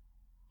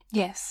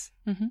 Yes.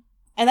 And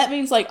that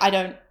means, like, I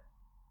don't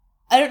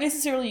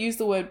necessarily use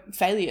the word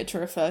failure to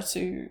refer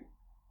to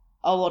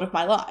a lot of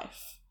my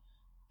life,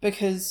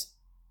 because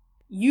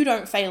you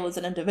don't fail as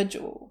an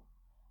individual.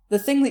 The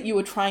thing that you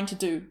were trying to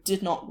do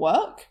did not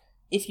work.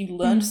 If you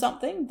learned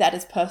something, that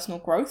is personal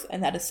growth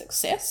and that is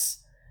success.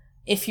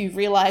 If you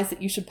realize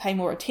that you should pay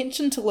more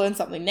attention to learn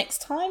something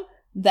next time,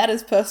 that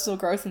is personal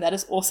growth and that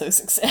is also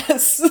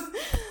success.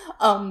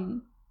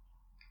 And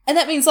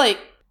that means, like,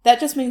 that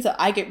just means that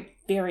I get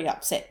very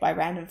upset by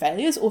random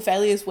failures, or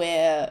failures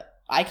where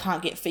I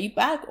can't get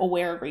feedback, or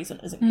where a reason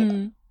isn't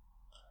given.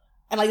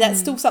 And, like, that's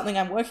still something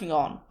I'm working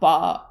on,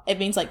 but it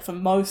means, like, for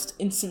most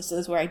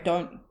instances where I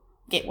don't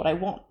get what I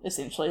want,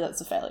 essentially,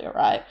 that's a failure,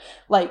 right?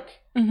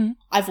 Like,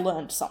 I've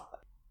learned something,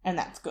 and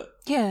that's good.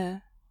 Yeah.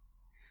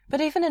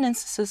 But even in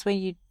instances where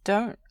you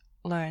don't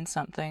learn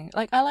something,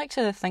 like I like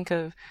to think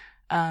of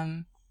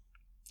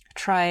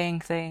trying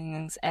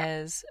things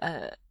as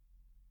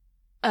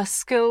a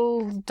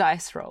skill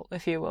dice roll,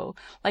 if you will.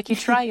 Like you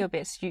try your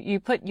best, you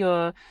put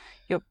your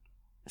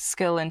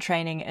skill and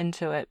training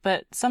into it,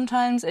 but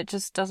sometimes it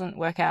just doesn't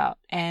work out,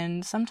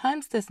 and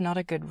sometimes there's not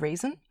a good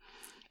reason.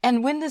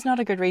 And when there's not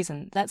a good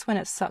reason, that's when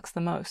it sucks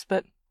the most.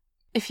 But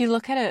if you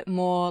look at it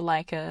more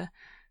like a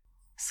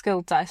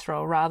skill dice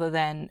roll rather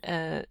than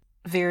a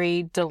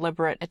very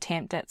deliberate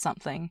attempt at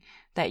something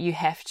that you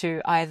have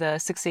to either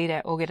succeed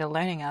at or get a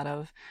learning out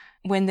of,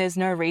 when there's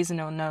no reason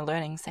or no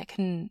learnings, that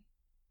can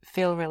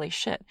feel really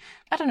shit.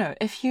 I don't know,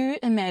 if you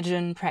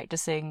imagine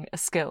practicing a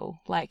skill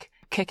like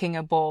kicking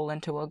a ball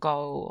into a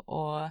goal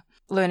or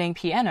learning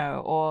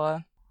piano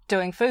or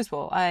doing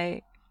foosball.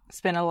 I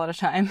spent a lot of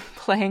time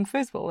playing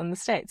foosball in the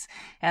States,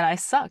 and I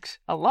sucked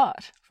a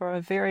lot for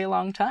a very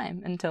long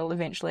time until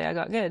eventually I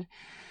got good.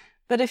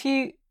 But if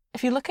you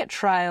look at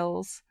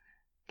trials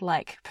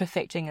like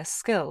perfecting a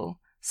skill,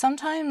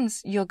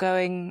 sometimes you're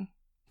going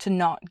to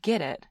not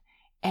get it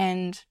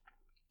and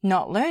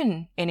not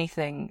learn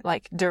anything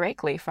like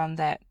directly from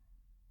that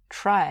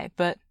try,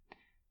 but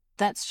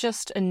that's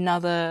just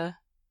another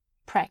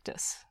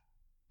practice,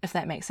 if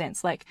that makes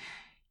sense. Like,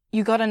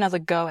 you got another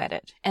go at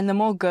it, and the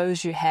more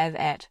goes you have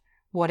at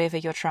whatever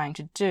you're trying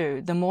to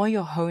do, the more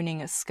you're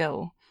honing a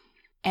skill.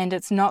 And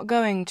it's not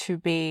going to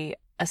be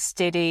a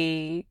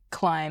steady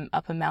climb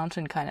up a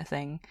mountain kind of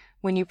thing.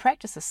 When you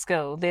practice a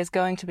skill, there's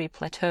going to be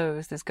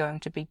plateaus, there's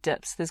going to be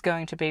dips, there's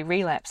going to be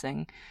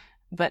relapsing.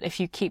 But if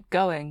you keep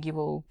going, you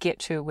will get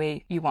to where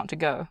you want to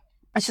go.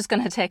 It's just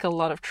going to take a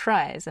lot of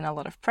tries and a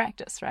lot of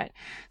practice, right?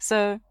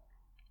 So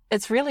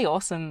it's really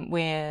awesome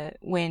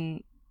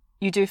when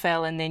you do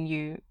fail and then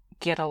you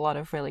get a lot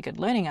of really good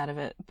learning out of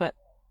it. But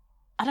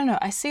I don't know,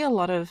 I see a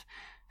lot of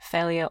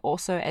failure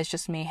also as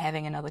just me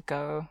having another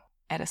go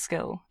at a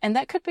skill. And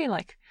that could be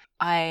like,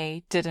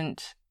 I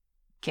didn't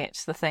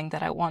get the thing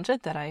that I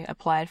wanted, that I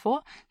applied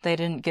for. They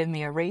didn't give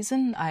me a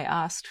reason. I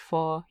asked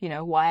for,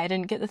 why I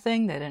didn't get the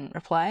thing. They didn't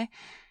reply.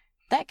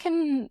 That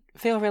can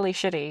feel really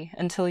shitty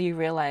until you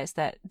realize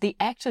that the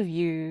act of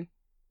you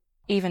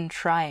even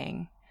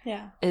trying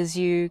is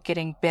you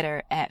getting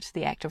better at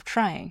the act of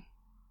trying.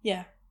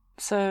 Yeah.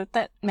 So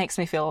that makes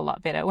me feel a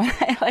lot better when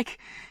I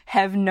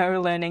have no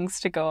learnings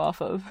to go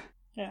off of.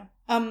 Yeah.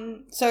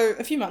 So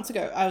a few months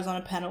ago, I was on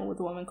a panel with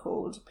a woman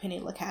called Penny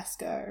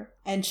Lacasco,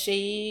 and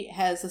she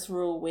has this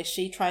rule where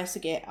she tries to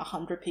get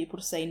 100 people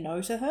to say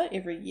no to her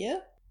every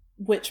year,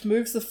 which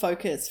moves the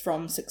focus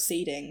from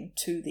succeeding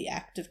to the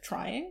act of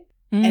trying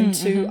and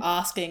to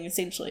asking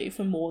essentially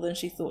for more than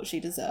she thought she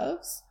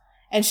deserves.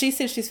 And she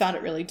says she's found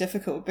it really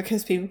difficult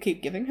because people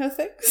keep giving her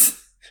things.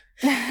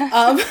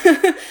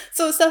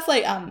 So stuff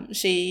like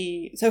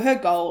so her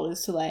goal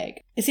is to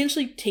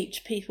essentially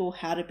teach people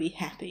how to be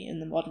happy in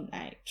the modern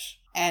age.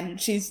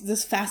 And she's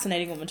this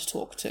fascinating woman to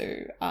talk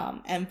to,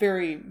 and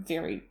very,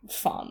 very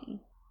fun.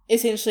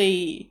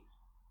 Essentially,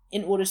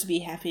 in order to be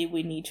happy,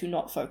 we need to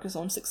not focus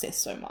on success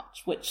so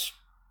much, which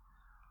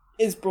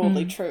is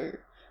broadly true.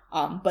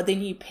 But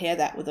then you pair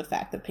that with the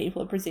fact that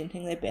people are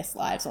presenting their best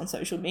lives on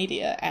social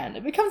media, and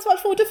it becomes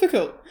much more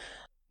difficult.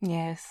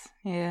 Yes,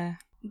 yeah.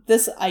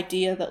 This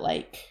idea that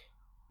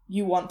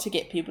you want to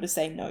get people to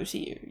say no to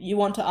you, you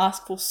want to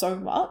ask for so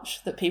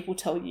much that people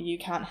tell you you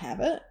can't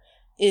have it,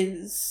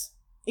 is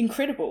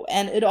incredible.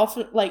 And it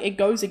often it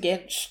goes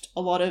against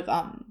a lot of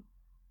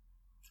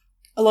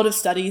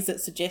studies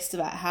that suggest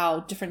about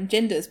how different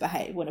genders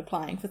behave when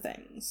applying for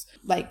things.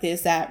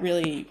 There's that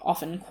really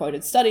often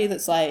quoted study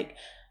that's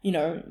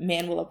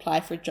men will apply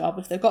for a job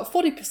if they've got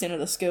 40% of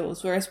the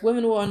skills, whereas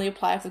women will only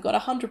apply if they've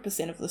got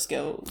 100% of the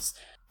skills.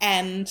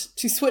 And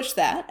to switch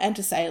that and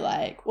to say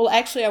well,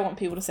 actually I want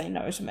people to say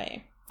no to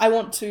me. I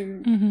want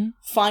to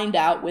find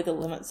out where the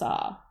limits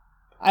are.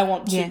 I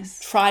want to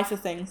try for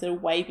things that are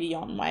way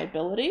beyond my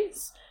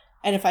abilities.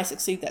 And if I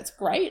succeed, that's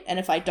great. And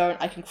if I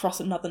don't, I can cross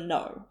another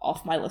no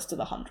off my list of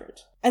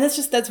 100. And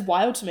that's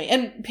wild to me.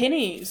 And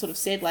Penny sort of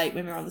said, when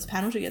we were on this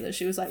panel together,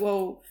 she was like,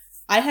 well,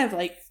 I have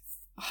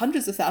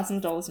hundreds of thousands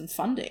of dollars in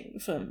funding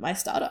for my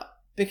startup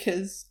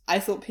because I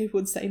thought people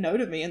would say no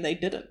to me and they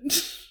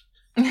didn't.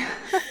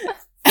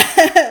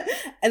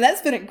 And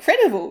that's been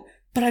incredible,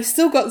 but I've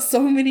still got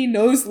so many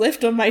no's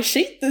left on my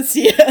sheet this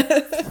year.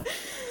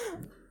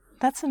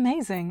 That's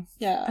amazing.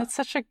 Yeah. That's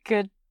such a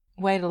good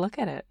way to look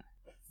at it.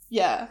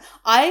 Yeah.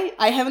 I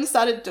haven't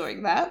started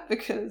doing that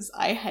because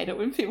I hate it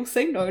when people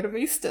say no to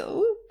me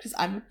still, because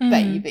I'm a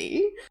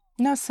baby.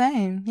 No,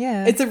 same.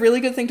 Yeah. It's a really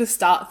good thing to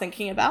start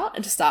thinking about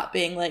and to start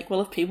being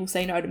well, if people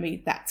say no to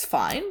me, that's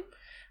fine.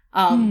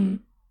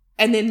 And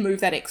then move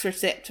that extra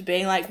step to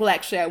being well,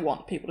 actually, I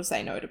want people to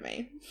say no to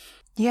me.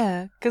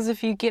 Yeah, because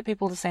if you get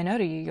people to say no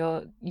to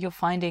you, you're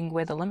finding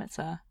where the limits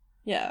are.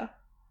 Yeah.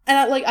 And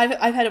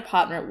I've had a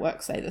partner at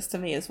work say this to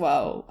me as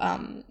well,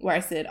 where I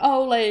said,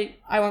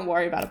 I won't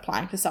worry about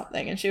applying for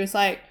something. And she was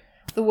like,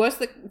 the worst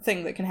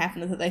thing that can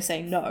happen is that they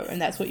say no,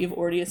 and that's what you've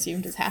already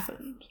assumed has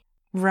happened.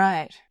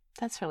 Right.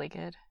 That's really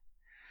good.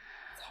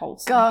 It's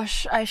wholesome.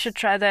 Gosh, I should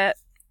try that,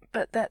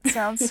 but that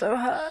sounds so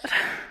hard.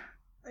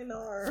 I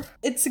know.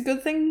 It's a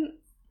good thing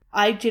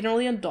I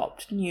generally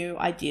adopt new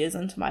ideas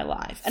into my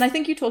life. And I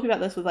think you talk about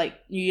this with, like,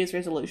 New Year's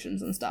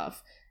resolutions and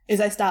stuff, is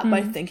I start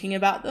by thinking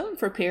about them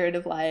for a period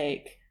of,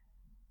 like,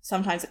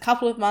 sometimes a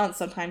couple of months,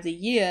 sometimes a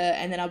year,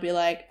 and then I'll be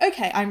like,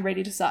 okay, I'm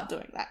ready to start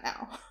doing that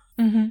now.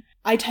 Mm-hmm.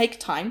 I take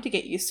time to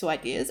get used to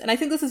ideas, and I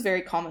think this is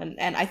very common,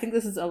 and I think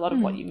this is a lot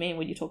of what you mean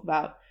when you talk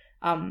about,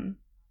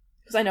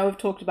 because I know we've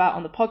talked about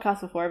on the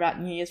podcast before about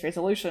New Year's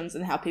resolutions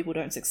and how people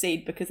don't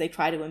succeed because they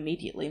try to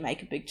immediately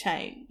make a big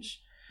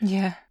change.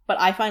 Yeah. But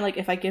I find, like,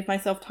 if I give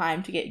myself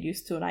time to get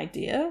used to an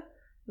idea,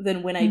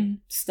 then when I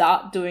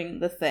start doing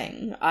the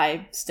thing,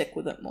 I stick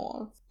with it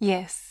more.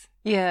 Yes.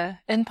 Yeah.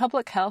 In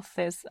public health,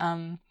 there's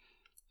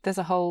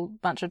a whole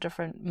bunch of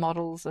different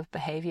models of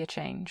behavior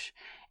change,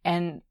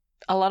 and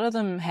a lot of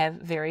them have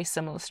very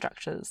similar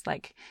structures.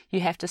 Like,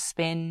 you have to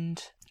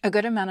spend a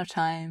good amount of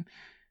time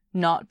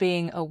not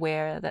being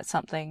aware that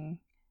something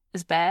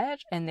is bad,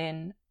 and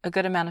then a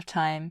good amount of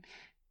time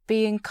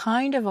being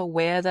kind of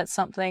aware that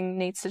something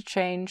needs to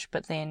change,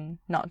 but then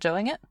not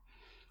doing it.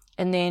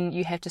 And then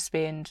you have to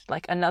spend,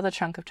 like, another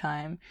chunk of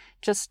time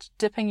just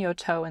dipping your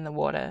toe in the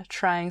water,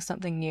 trying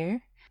something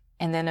new.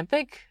 And then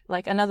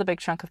another big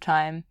chunk of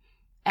time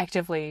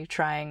actively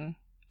trying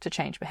to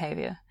change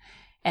behavior.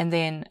 And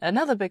then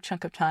another big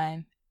chunk of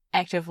time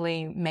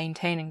actively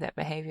maintaining that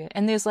behavior.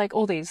 And there's, like,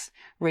 all these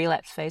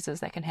relapse phases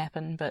that can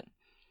happen. But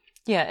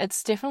yeah,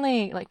 it's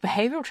definitely, like,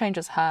 behavioral change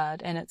is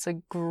hard, and it's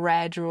a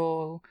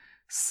gradual,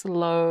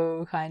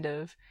 slow kind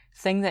of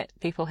thing that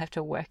people have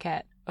to work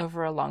at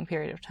over a long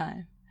period of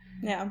time.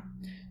 Yeah.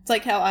 It's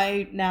like how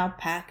I now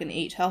pack and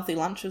eat healthy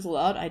lunches a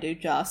lot. I do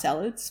jar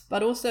salads,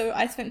 but also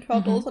I spent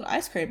 $12 on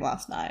ice cream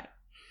last night.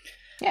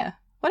 Yeah,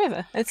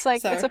 whatever. It's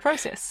like, it's a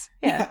process.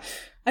 Yeah.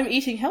 I'm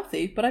eating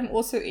healthy, but I'm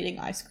also eating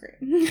ice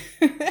cream.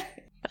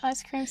 But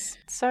ice cream's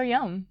so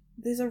yum.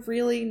 There's a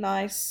really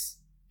nice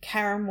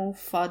caramel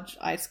fudge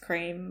ice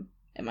cream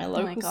at my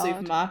local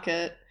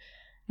supermarket.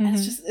 And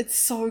it's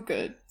so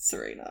good,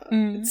 Serena.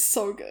 It's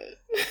so good.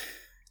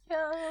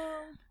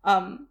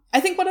 Yeah. I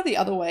think one of the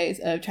other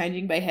ways of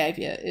changing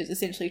behavior is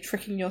essentially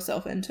tricking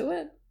yourself into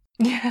it.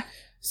 Yeah.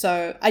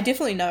 So I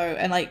definitely know,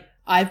 and, like,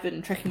 I've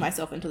been tricking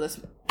myself into this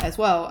as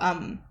well.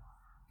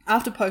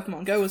 After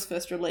Pokemon Go was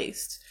first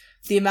released,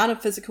 the amount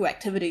of physical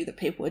activity that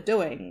people were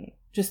doing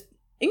just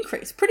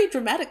increased pretty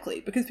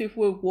dramatically because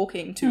people were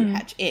walking to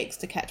hatch eggs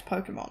to catch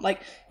Pokemon.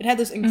 Like, it had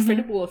this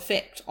incredible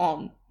effect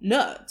on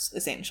nerds,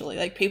 essentially,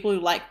 like people who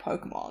like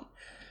Pokemon.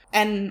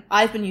 And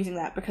I've been using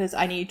that because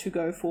I need to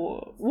go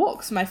for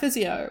walks for my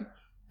physio,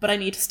 but I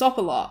need to stop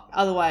a lot,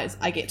 otherwise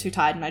I get too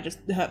tired and I just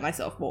hurt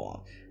myself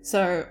more.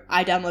 So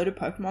I downloaded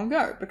Pokemon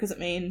Go because it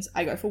means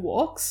I go for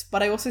walks,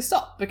 but I also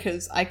stop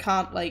because I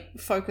can't, like,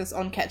 focus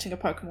on catching a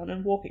Pokemon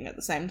and walking at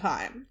the same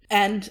time.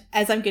 And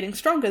as I'm getting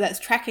stronger, that's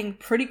tracking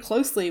pretty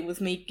closely with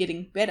me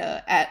getting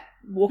better at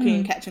walking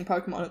and catching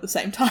Pokemon at the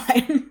same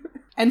time.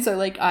 And so,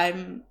 like,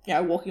 I'm,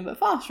 walking a bit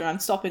faster and I'm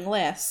stopping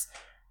less.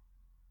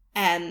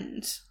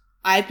 And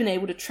I've been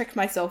able to trick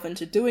myself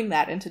into doing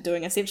that, into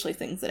doing essentially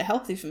things that are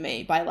healthy for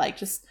me by, like,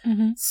 just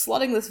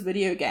slotting this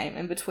video game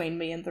in between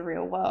me and the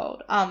real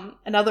world.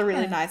 Another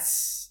really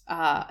nice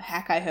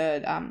hack I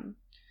heard on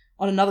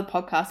another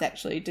podcast,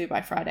 actually, Due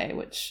by Friday,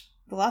 which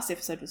the last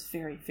episode was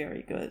very,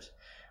 very good,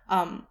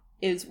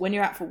 is when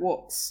you're out for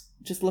walks,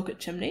 just look at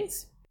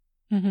chimneys.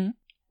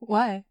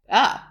 Why?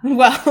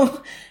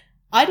 Well,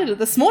 I did it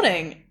this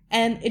morning,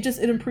 and it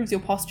improves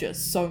your posture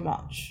so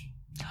much.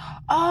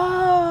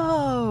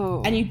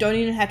 Oh! And you don't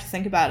even have to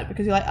think about it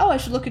because you're like, oh, I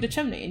should look at a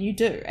chimney, and you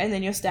do, and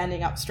then you're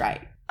standing up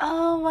straight.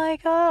 Oh my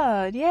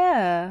god,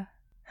 yeah.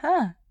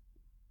 Huh.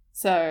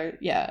 So,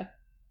 yeah.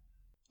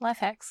 Life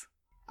hacks.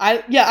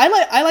 I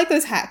like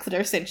those hacks that are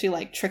essentially,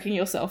 like, tricking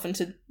yourself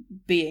into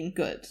being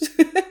good.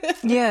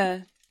 Yeah,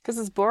 because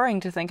it's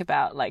boring to think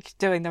about, like,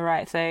 doing the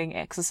right thing,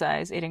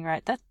 exercise, eating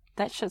right.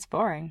 That shit's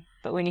boring.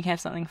 But when you have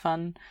something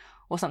fun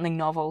or something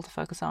novel to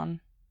focus on.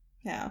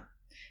 Yeah.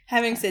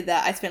 Having said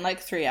that, I spent, like,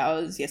 3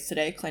 hours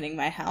yesterday cleaning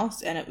my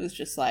house, and it was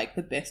just, like,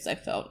 the best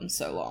I've felt in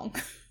so long.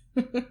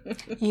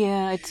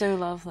 Yeah, I do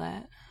love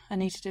that. I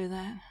need to do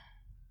that.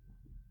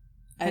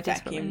 I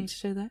desperately need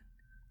to do that.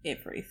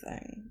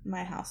 Everything.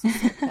 My house is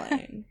so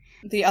clean.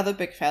 The other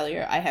big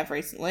failure I have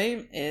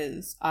recently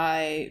is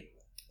I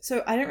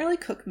don't really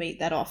cook meat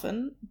that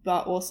often,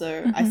 but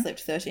also I slept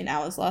 13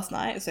 hours last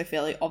night, so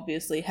fairly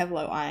obviously have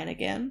low iron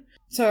again.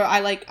 So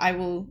I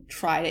will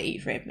try to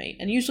eat red meat,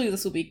 and usually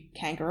this will be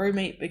kangaroo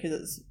meat because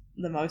it's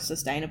the most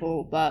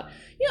sustainable, but,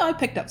 I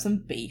picked up some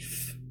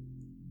beef.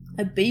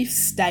 A beef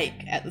steak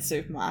at the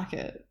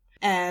supermarket.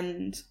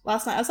 And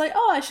last night I was like,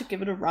 oh, I should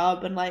give it a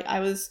rub, and, like, I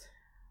was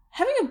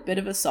having a bit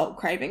of a salt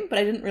craving, but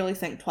I didn't really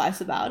think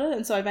twice about it,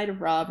 and so I made a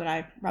rub, and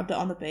I rubbed it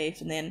on the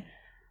beef, and then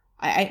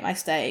I ate my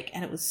steak,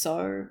 and it was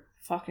so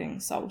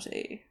fucking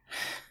salty.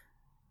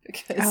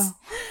 Because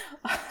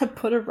I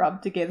put a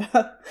rub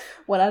together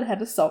when I'd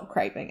had a salt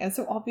craving, and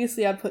so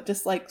obviously I put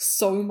just, like,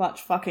 so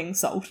much fucking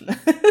salt in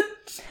it.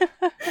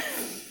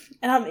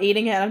 And I'm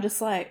eating it and I'm just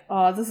like,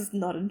 oh, this is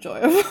not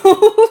enjoyable.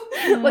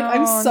 Like,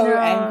 I'm so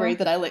angry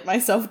that I let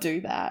myself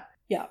do that.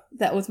 Yeah,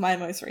 that was my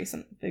most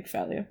recent big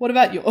failure. What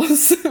about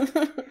yours?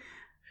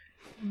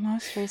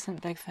 Most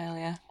recent big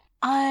failure.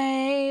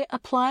 I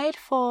applied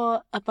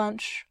for a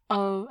bunch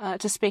of,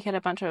 to speak at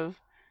a bunch of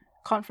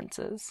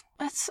conferences.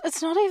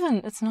 It's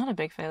not a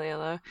big failure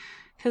though.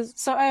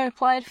 So I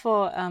applied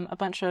for a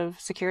bunch of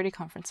security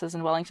conferences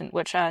in Wellington,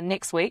 which are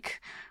next week.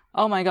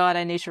 Oh my god,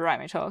 I need to write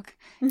my talk.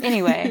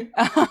 Anyway,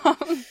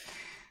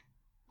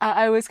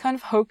 I was kind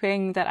of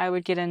hoping that I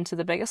would get into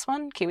the biggest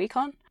one,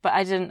 KiwiCon, but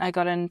I didn't. I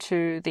got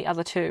into the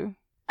other two.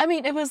 I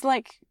mean, it was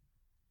like...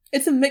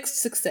 It's a mixed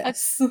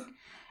success.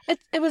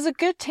 It was a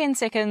good 10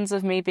 seconds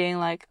of me being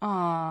like,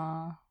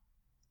 "Aww,"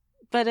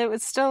 but it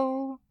was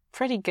still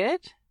pretty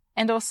good.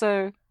 And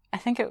also, I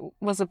think it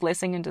was a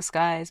blessing in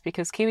disguise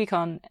because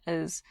KiwiCon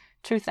is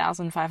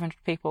 2,500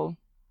 people.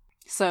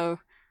 So,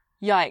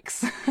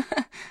 yikes.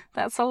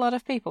 That's a lot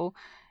of people.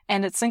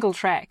 And it's single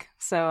track.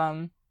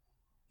 So,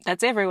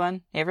 that's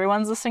everyone.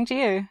 Everyone's listening to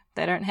you.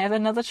 They don't have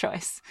another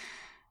choice.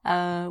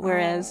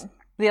 Whereas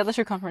the other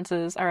two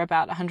conferences are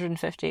about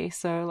 150.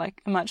 So,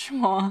 like, a much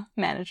more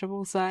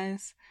manageable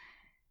size.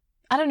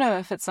 I don't know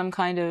if it's some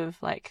kind of,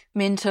 like,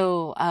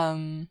 mental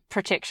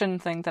protection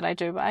thing that I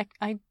do, but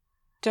I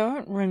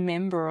don't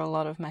remember a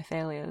lot of my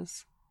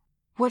failures,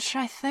 which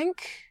I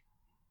think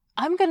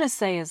I'm going to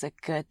say is a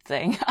good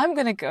thing. I'm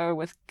going to go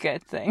with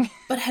good thing.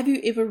 But have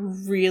you ever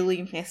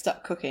really messed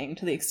up cooking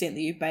to the extent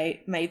that you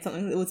made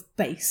something that was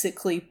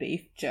basically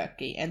beef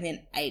jerky and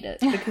then ate it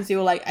because you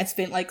were like, I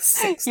spent like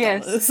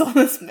 $6 on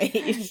this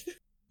meat?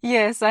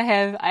 Yes, I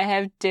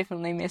have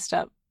definitely messed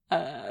up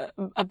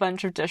a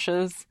bunch of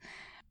dishes.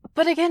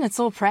 But again, it's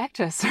all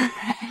practice, right?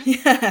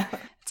 Yeah.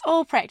 It's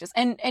all practice.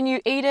 And you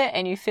eat it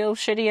and you feel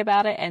shitty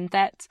about it, and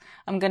that's,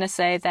 I'm going to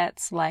say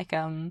that's like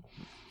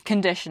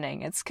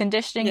conditioning. It's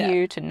conditioning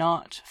you to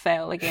not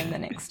fail again the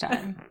next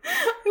time.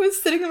 I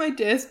was sitting at my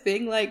desk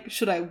being like,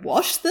 should I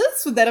wash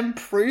this? Would that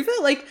improve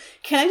it? Like,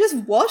 can I just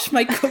wash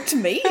my cooked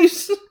meat?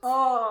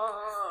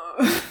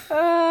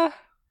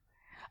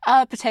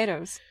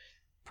 Potatoes.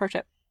 Pro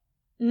tip.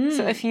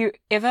 So if you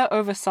ever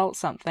oversalt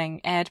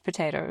something, add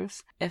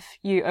potatoes. If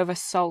you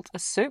oversalt a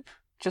soup,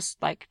 just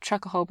like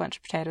chuck a whole bunch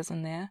of potatoes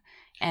in there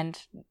and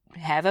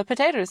have a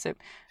potato soup.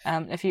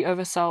 If you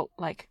oversalt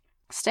like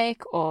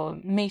steak or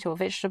meat or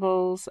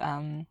vegetables,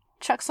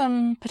 chuck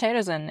some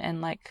potatoes in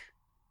and like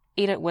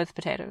eat it with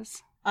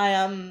potatoes.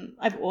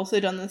 I've also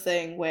done the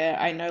thing where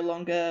I no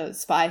longer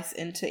spice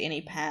into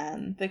any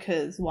pan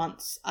because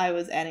once I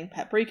was adding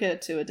paprika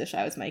to a dish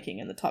I was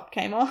making and the top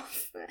came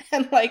off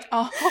and like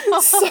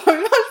so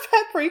much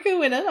paprika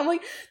went in. I'm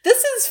like,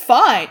 this is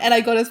fine. And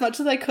I got as much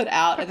as I could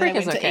out Paprika's and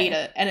then I went to eat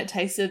it and it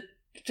tasted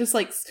just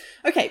like,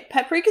 okay,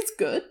 paprika's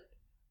good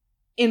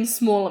in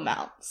small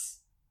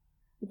amounts.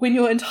 When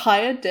your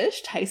entire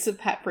dish tastes of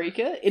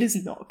paprika, it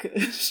is not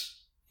good.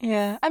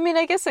 Yeah, I mean,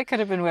 I guess it could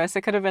have been worse.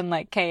 It could have been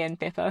like cayenne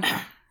pepper,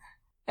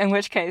 in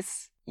which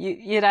case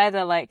you'd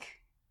either like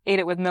eat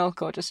it with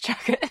milk or just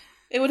chuck it.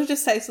 It would have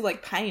just tasted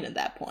like pain at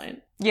that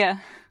point. Yeah.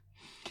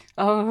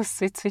 Oh,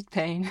 sweet, sweet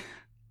pain.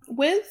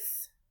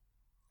 With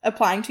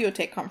applying to your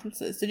tech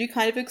conferences, did you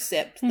kind of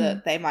accept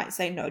that they might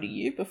say no to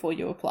you before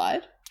you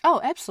applied? Oh,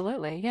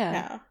 absolutely,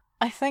 yeah.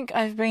 I think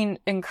I've been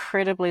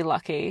incredibly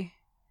lucky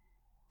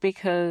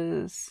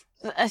because...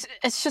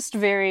 It's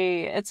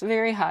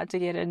very hard to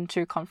get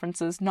into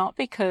conferences, not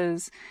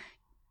because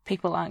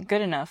people aren't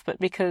good enough, but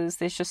because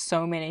there's just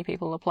so many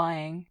people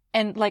applying.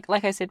 And like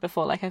I said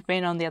before, like I've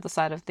been on the other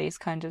side of these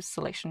kind of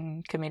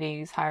selection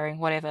committees, hiring,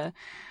 whatever.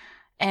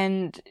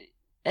 And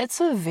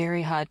it's a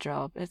very hard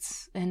job.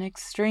 It's an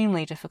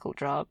extremely difficult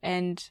job.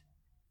 And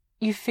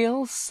you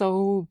feel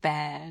so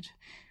bad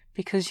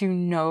because you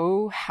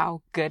know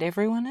how good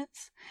everyone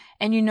is.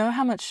 And you know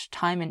how much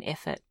time and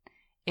effort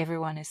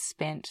everyone has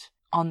spent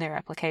on their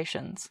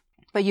applications,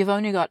 but you've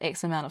only got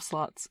X amount of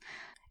slots.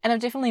 And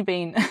I've definitely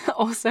been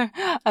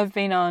I've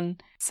been on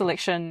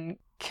selection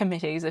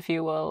committees, if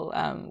you will,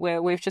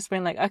 where we've just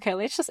been like, okay,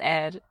 let's just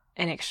add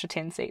an extra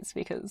 10 seats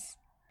because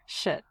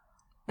shit,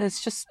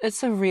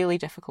 it's a really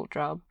difficult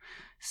job.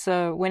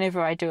 So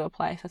whenever I do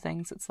apply for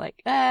things, it's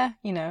like, I'll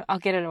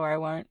get it or I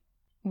won't.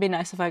 It'd be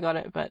nice if I got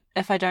it, but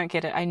if I don't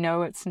get it, I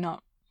know it's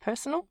not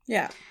personal.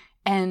 Yeah.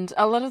 And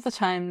a lot of the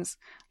times,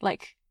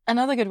 like,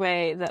 another good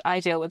way that I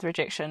deal with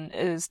rejection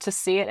is to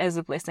see it as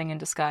a blessing in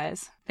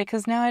disguise,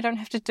 because now I don't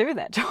have to do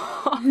that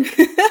job.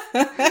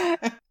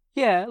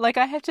 Yeah, like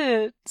I have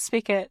to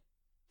speak at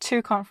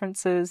 2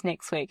 conferences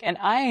next week, and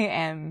I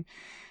am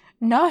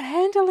not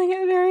handling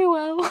it very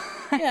well.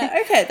 Yeah,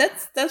 okay,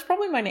 that's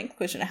probably my next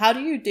question. How do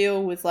you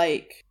deal with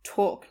like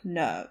talk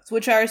nerves,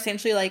 which are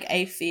essentially like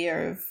a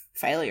fear of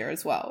failure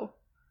as well?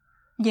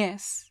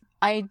 Yes,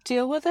 I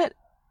deal with it.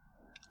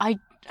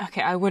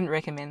 Okay, I wouldn't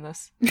recommend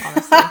this,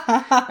 honestly.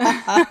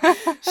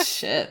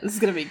 Shit, this is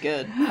going to be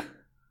good.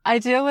 I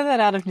deal with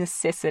it out of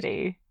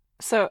necessity.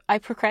 So I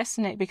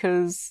procrastinate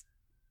because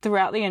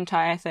throughout the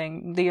entire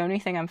thing, the only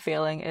thing I'm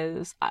feeling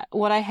is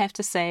what I have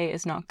to say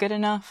is not good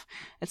enough.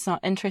 It's not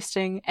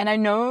interesting. And I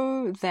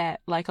know that,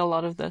 like, a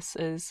lot of this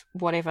is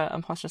whatever,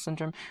 imposter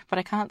syndrome, but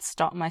I can't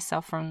stop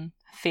myself from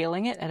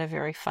feeling it at a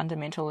very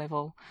fundamental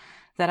level,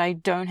 that I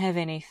don't have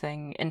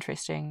anything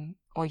interesting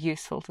or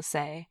useful to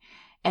say,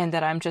 and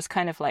that I'm just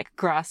kind of like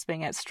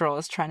grasping at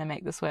straws trying to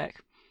make this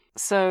work.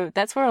 So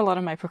that's where a lot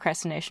of my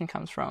procrastination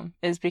comes from,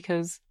 is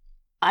because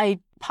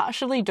I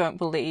partially don't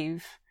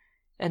believe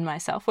in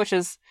myself, which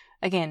is,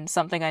 again,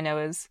 something I know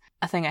is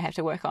a thing I have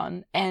to work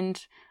on.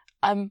 And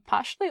I'm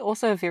partially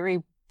also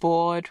very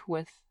bored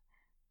with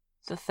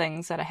the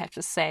things that I have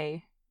to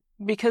say,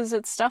 because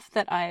it's stuff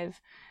that I've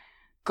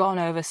gone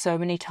over so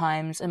many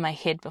times in my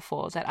head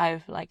before, that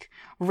I've like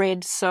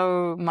read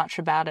so much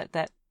about it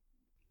that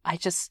I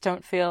just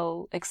don't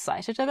feel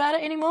excited about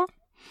it anymore.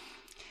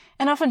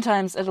 And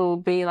oftentimes it'll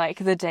be like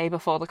the day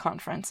before the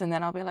conference, and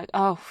then I'll be like,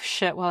 oh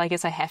shit, well, I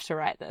guess I have to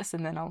write this,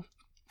 and then I'll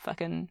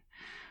fucking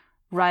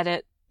write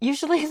it,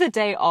 usually the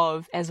day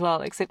of as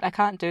well, except I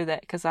can't do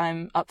that because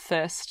I'm up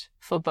first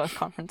for both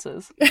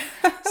conferences.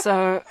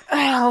 So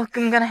I'm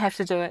going to have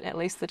to do it at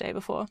least the day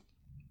before.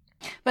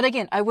 But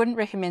again, I wouldn't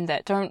recommend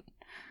that.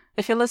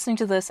 If you're listening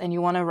to this and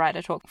you want to write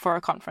a talk for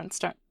a conference,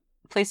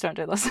 please don't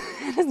do this.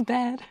 It is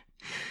bad.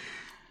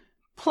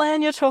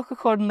 Plan your talk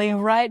accordingly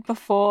right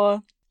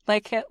before,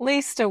 like at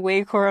least a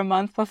week or a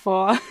month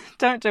before.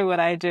 Don't do what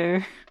I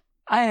do.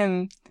 I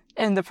am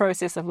in the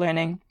process of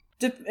learning.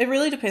 It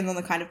really depends on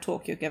the kind of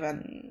talk you're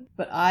given,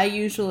 but I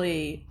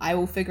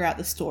will figure out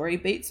the story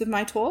beats of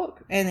my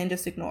talk and then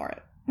just ignore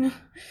it.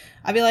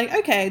 I'll be like,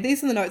 okay,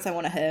 these are the notes I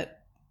want to hit.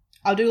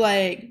 I'll do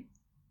like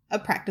a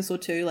practice or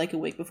two like a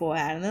week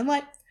beforehand, and then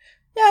like,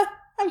 yeah,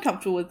 I'm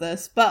comfortable with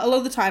this. But a lot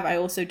of the time I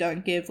also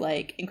don't give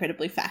like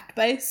incredibly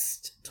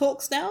fact-based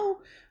talks now,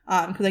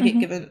 because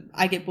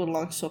I get brought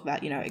along to talk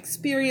about,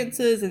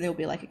 experiences, and there'll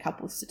be like a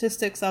couple of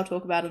statistics I'll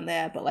talk about in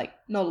there, but like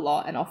not a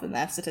lot, and often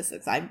they're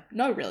statistics I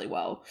know really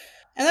well.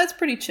 And that's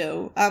pretty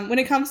chill. When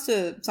it comes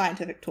to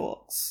scientific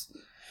talks,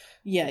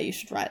 yeah, you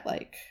should write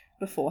like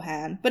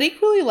beforehand. But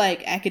equally,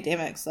 like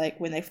academics, like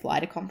when they fly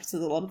to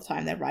conferences, a lot of the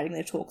time they're writing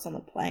their talks on the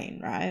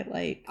plane, right?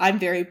 Like I'm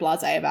very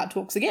blasé about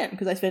talks again,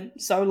 because I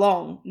spent so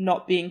long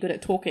not being good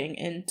at talking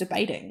and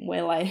debating,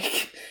 where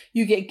like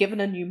you get given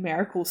a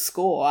numerical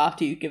score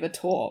after you give a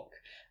talk.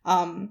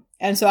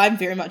 And so I'm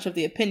very much of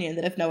the opinion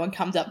that if no one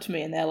comes up to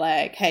me and they're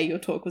like, hey, your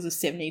talk was a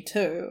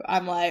 72,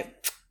 I'm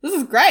like, this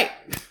is great.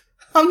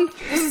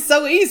 This is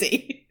so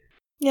easy.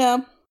 Yeah.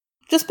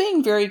 Just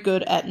being very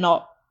good at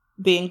not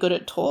being good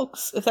at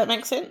talks, if that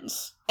makes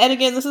sense. And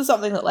again, this is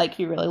something that like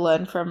you really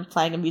learn from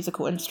playing a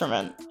musical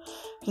instrument,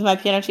 because my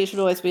piano teacher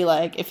would always be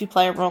like, if you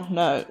play a wrong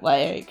note,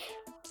 like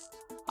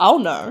I'll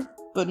know,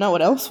 but no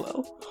one else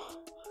will.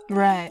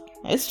 Right.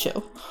 It's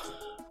chill.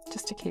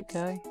 Just to keep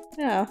going.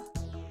 Yeah.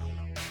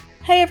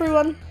 Hey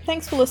everyone,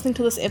 thanks for listening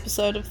to this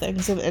episode of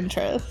Things of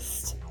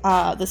Interest.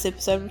 This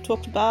episode we've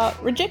talked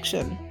about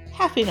rejection,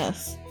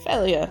 happiness,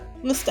 failure,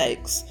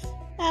 mistakes,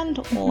 and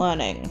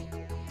learning.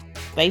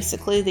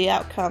 Basically, the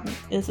outcome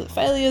is that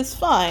failure is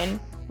fine,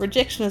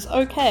 rejection is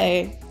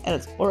okay, and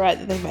it's alright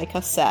that they make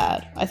us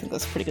sad. I think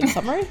that's a pretty good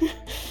summary.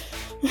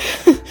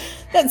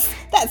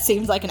 That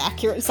seems like an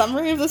accurate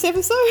summary of this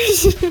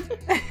episode.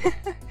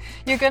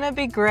 You're gonna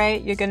be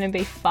great, you're gonna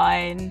be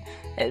fine.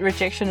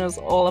 Rejection is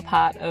all a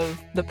part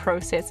of the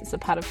process, it's a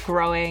part of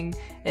growing,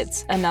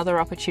 it's another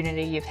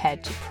opportunity you've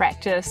had to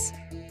practice.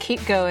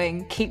 Keep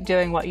going, keep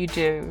doing what you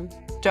do,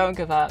 don't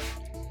give up.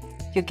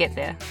 You'll get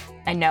there.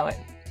 I know it.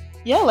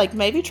 Yeah, like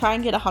maybe try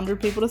and get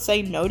 100 people to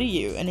say no to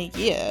you in a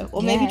year.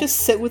 Or maybe just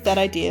sit with that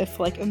idea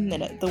for like a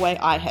minute, the way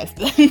I have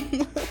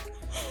been.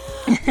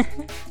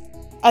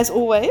 As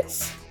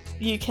always,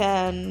 you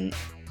can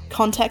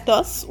contact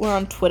us. We're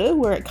on Twitter.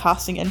 We're at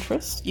Casting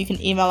Interest. You can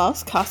email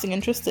us,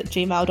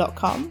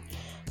 castinginterest@gmail.com.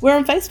 We're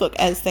on Facebook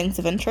as Things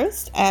of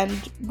Interest,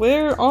 and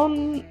we're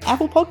on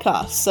Apple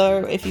Podcasts.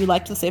 So if you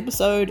liked this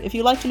episode, if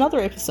you liked another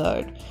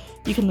episode,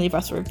 you can leave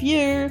us a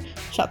review,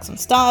 chuck some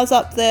stars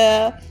up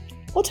there,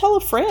 or tell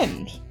a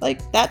friend.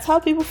 Like, that's how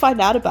people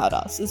find out about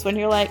us, is when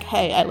you're like,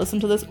 hey, I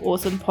listened to this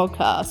awesome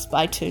podcast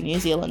by 2 New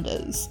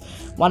Zealanders,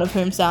 one of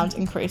whom sounds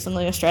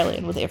increasingly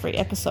Australian with every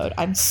episode.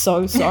 I'm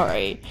so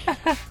sorry.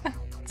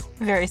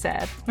 Very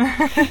sad.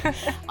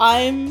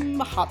 I'm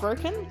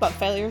heartbroken, but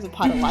failure is a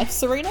part of life,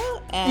 Serena,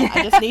 and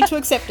I just need to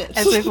accept it.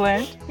 As we've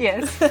learned,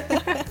 yes.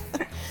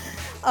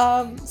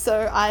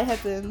 So I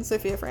have been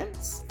Sophia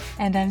Friends.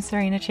 And I'm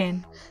Serena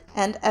Chen.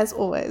 And as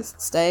always,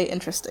 stay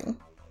interesting.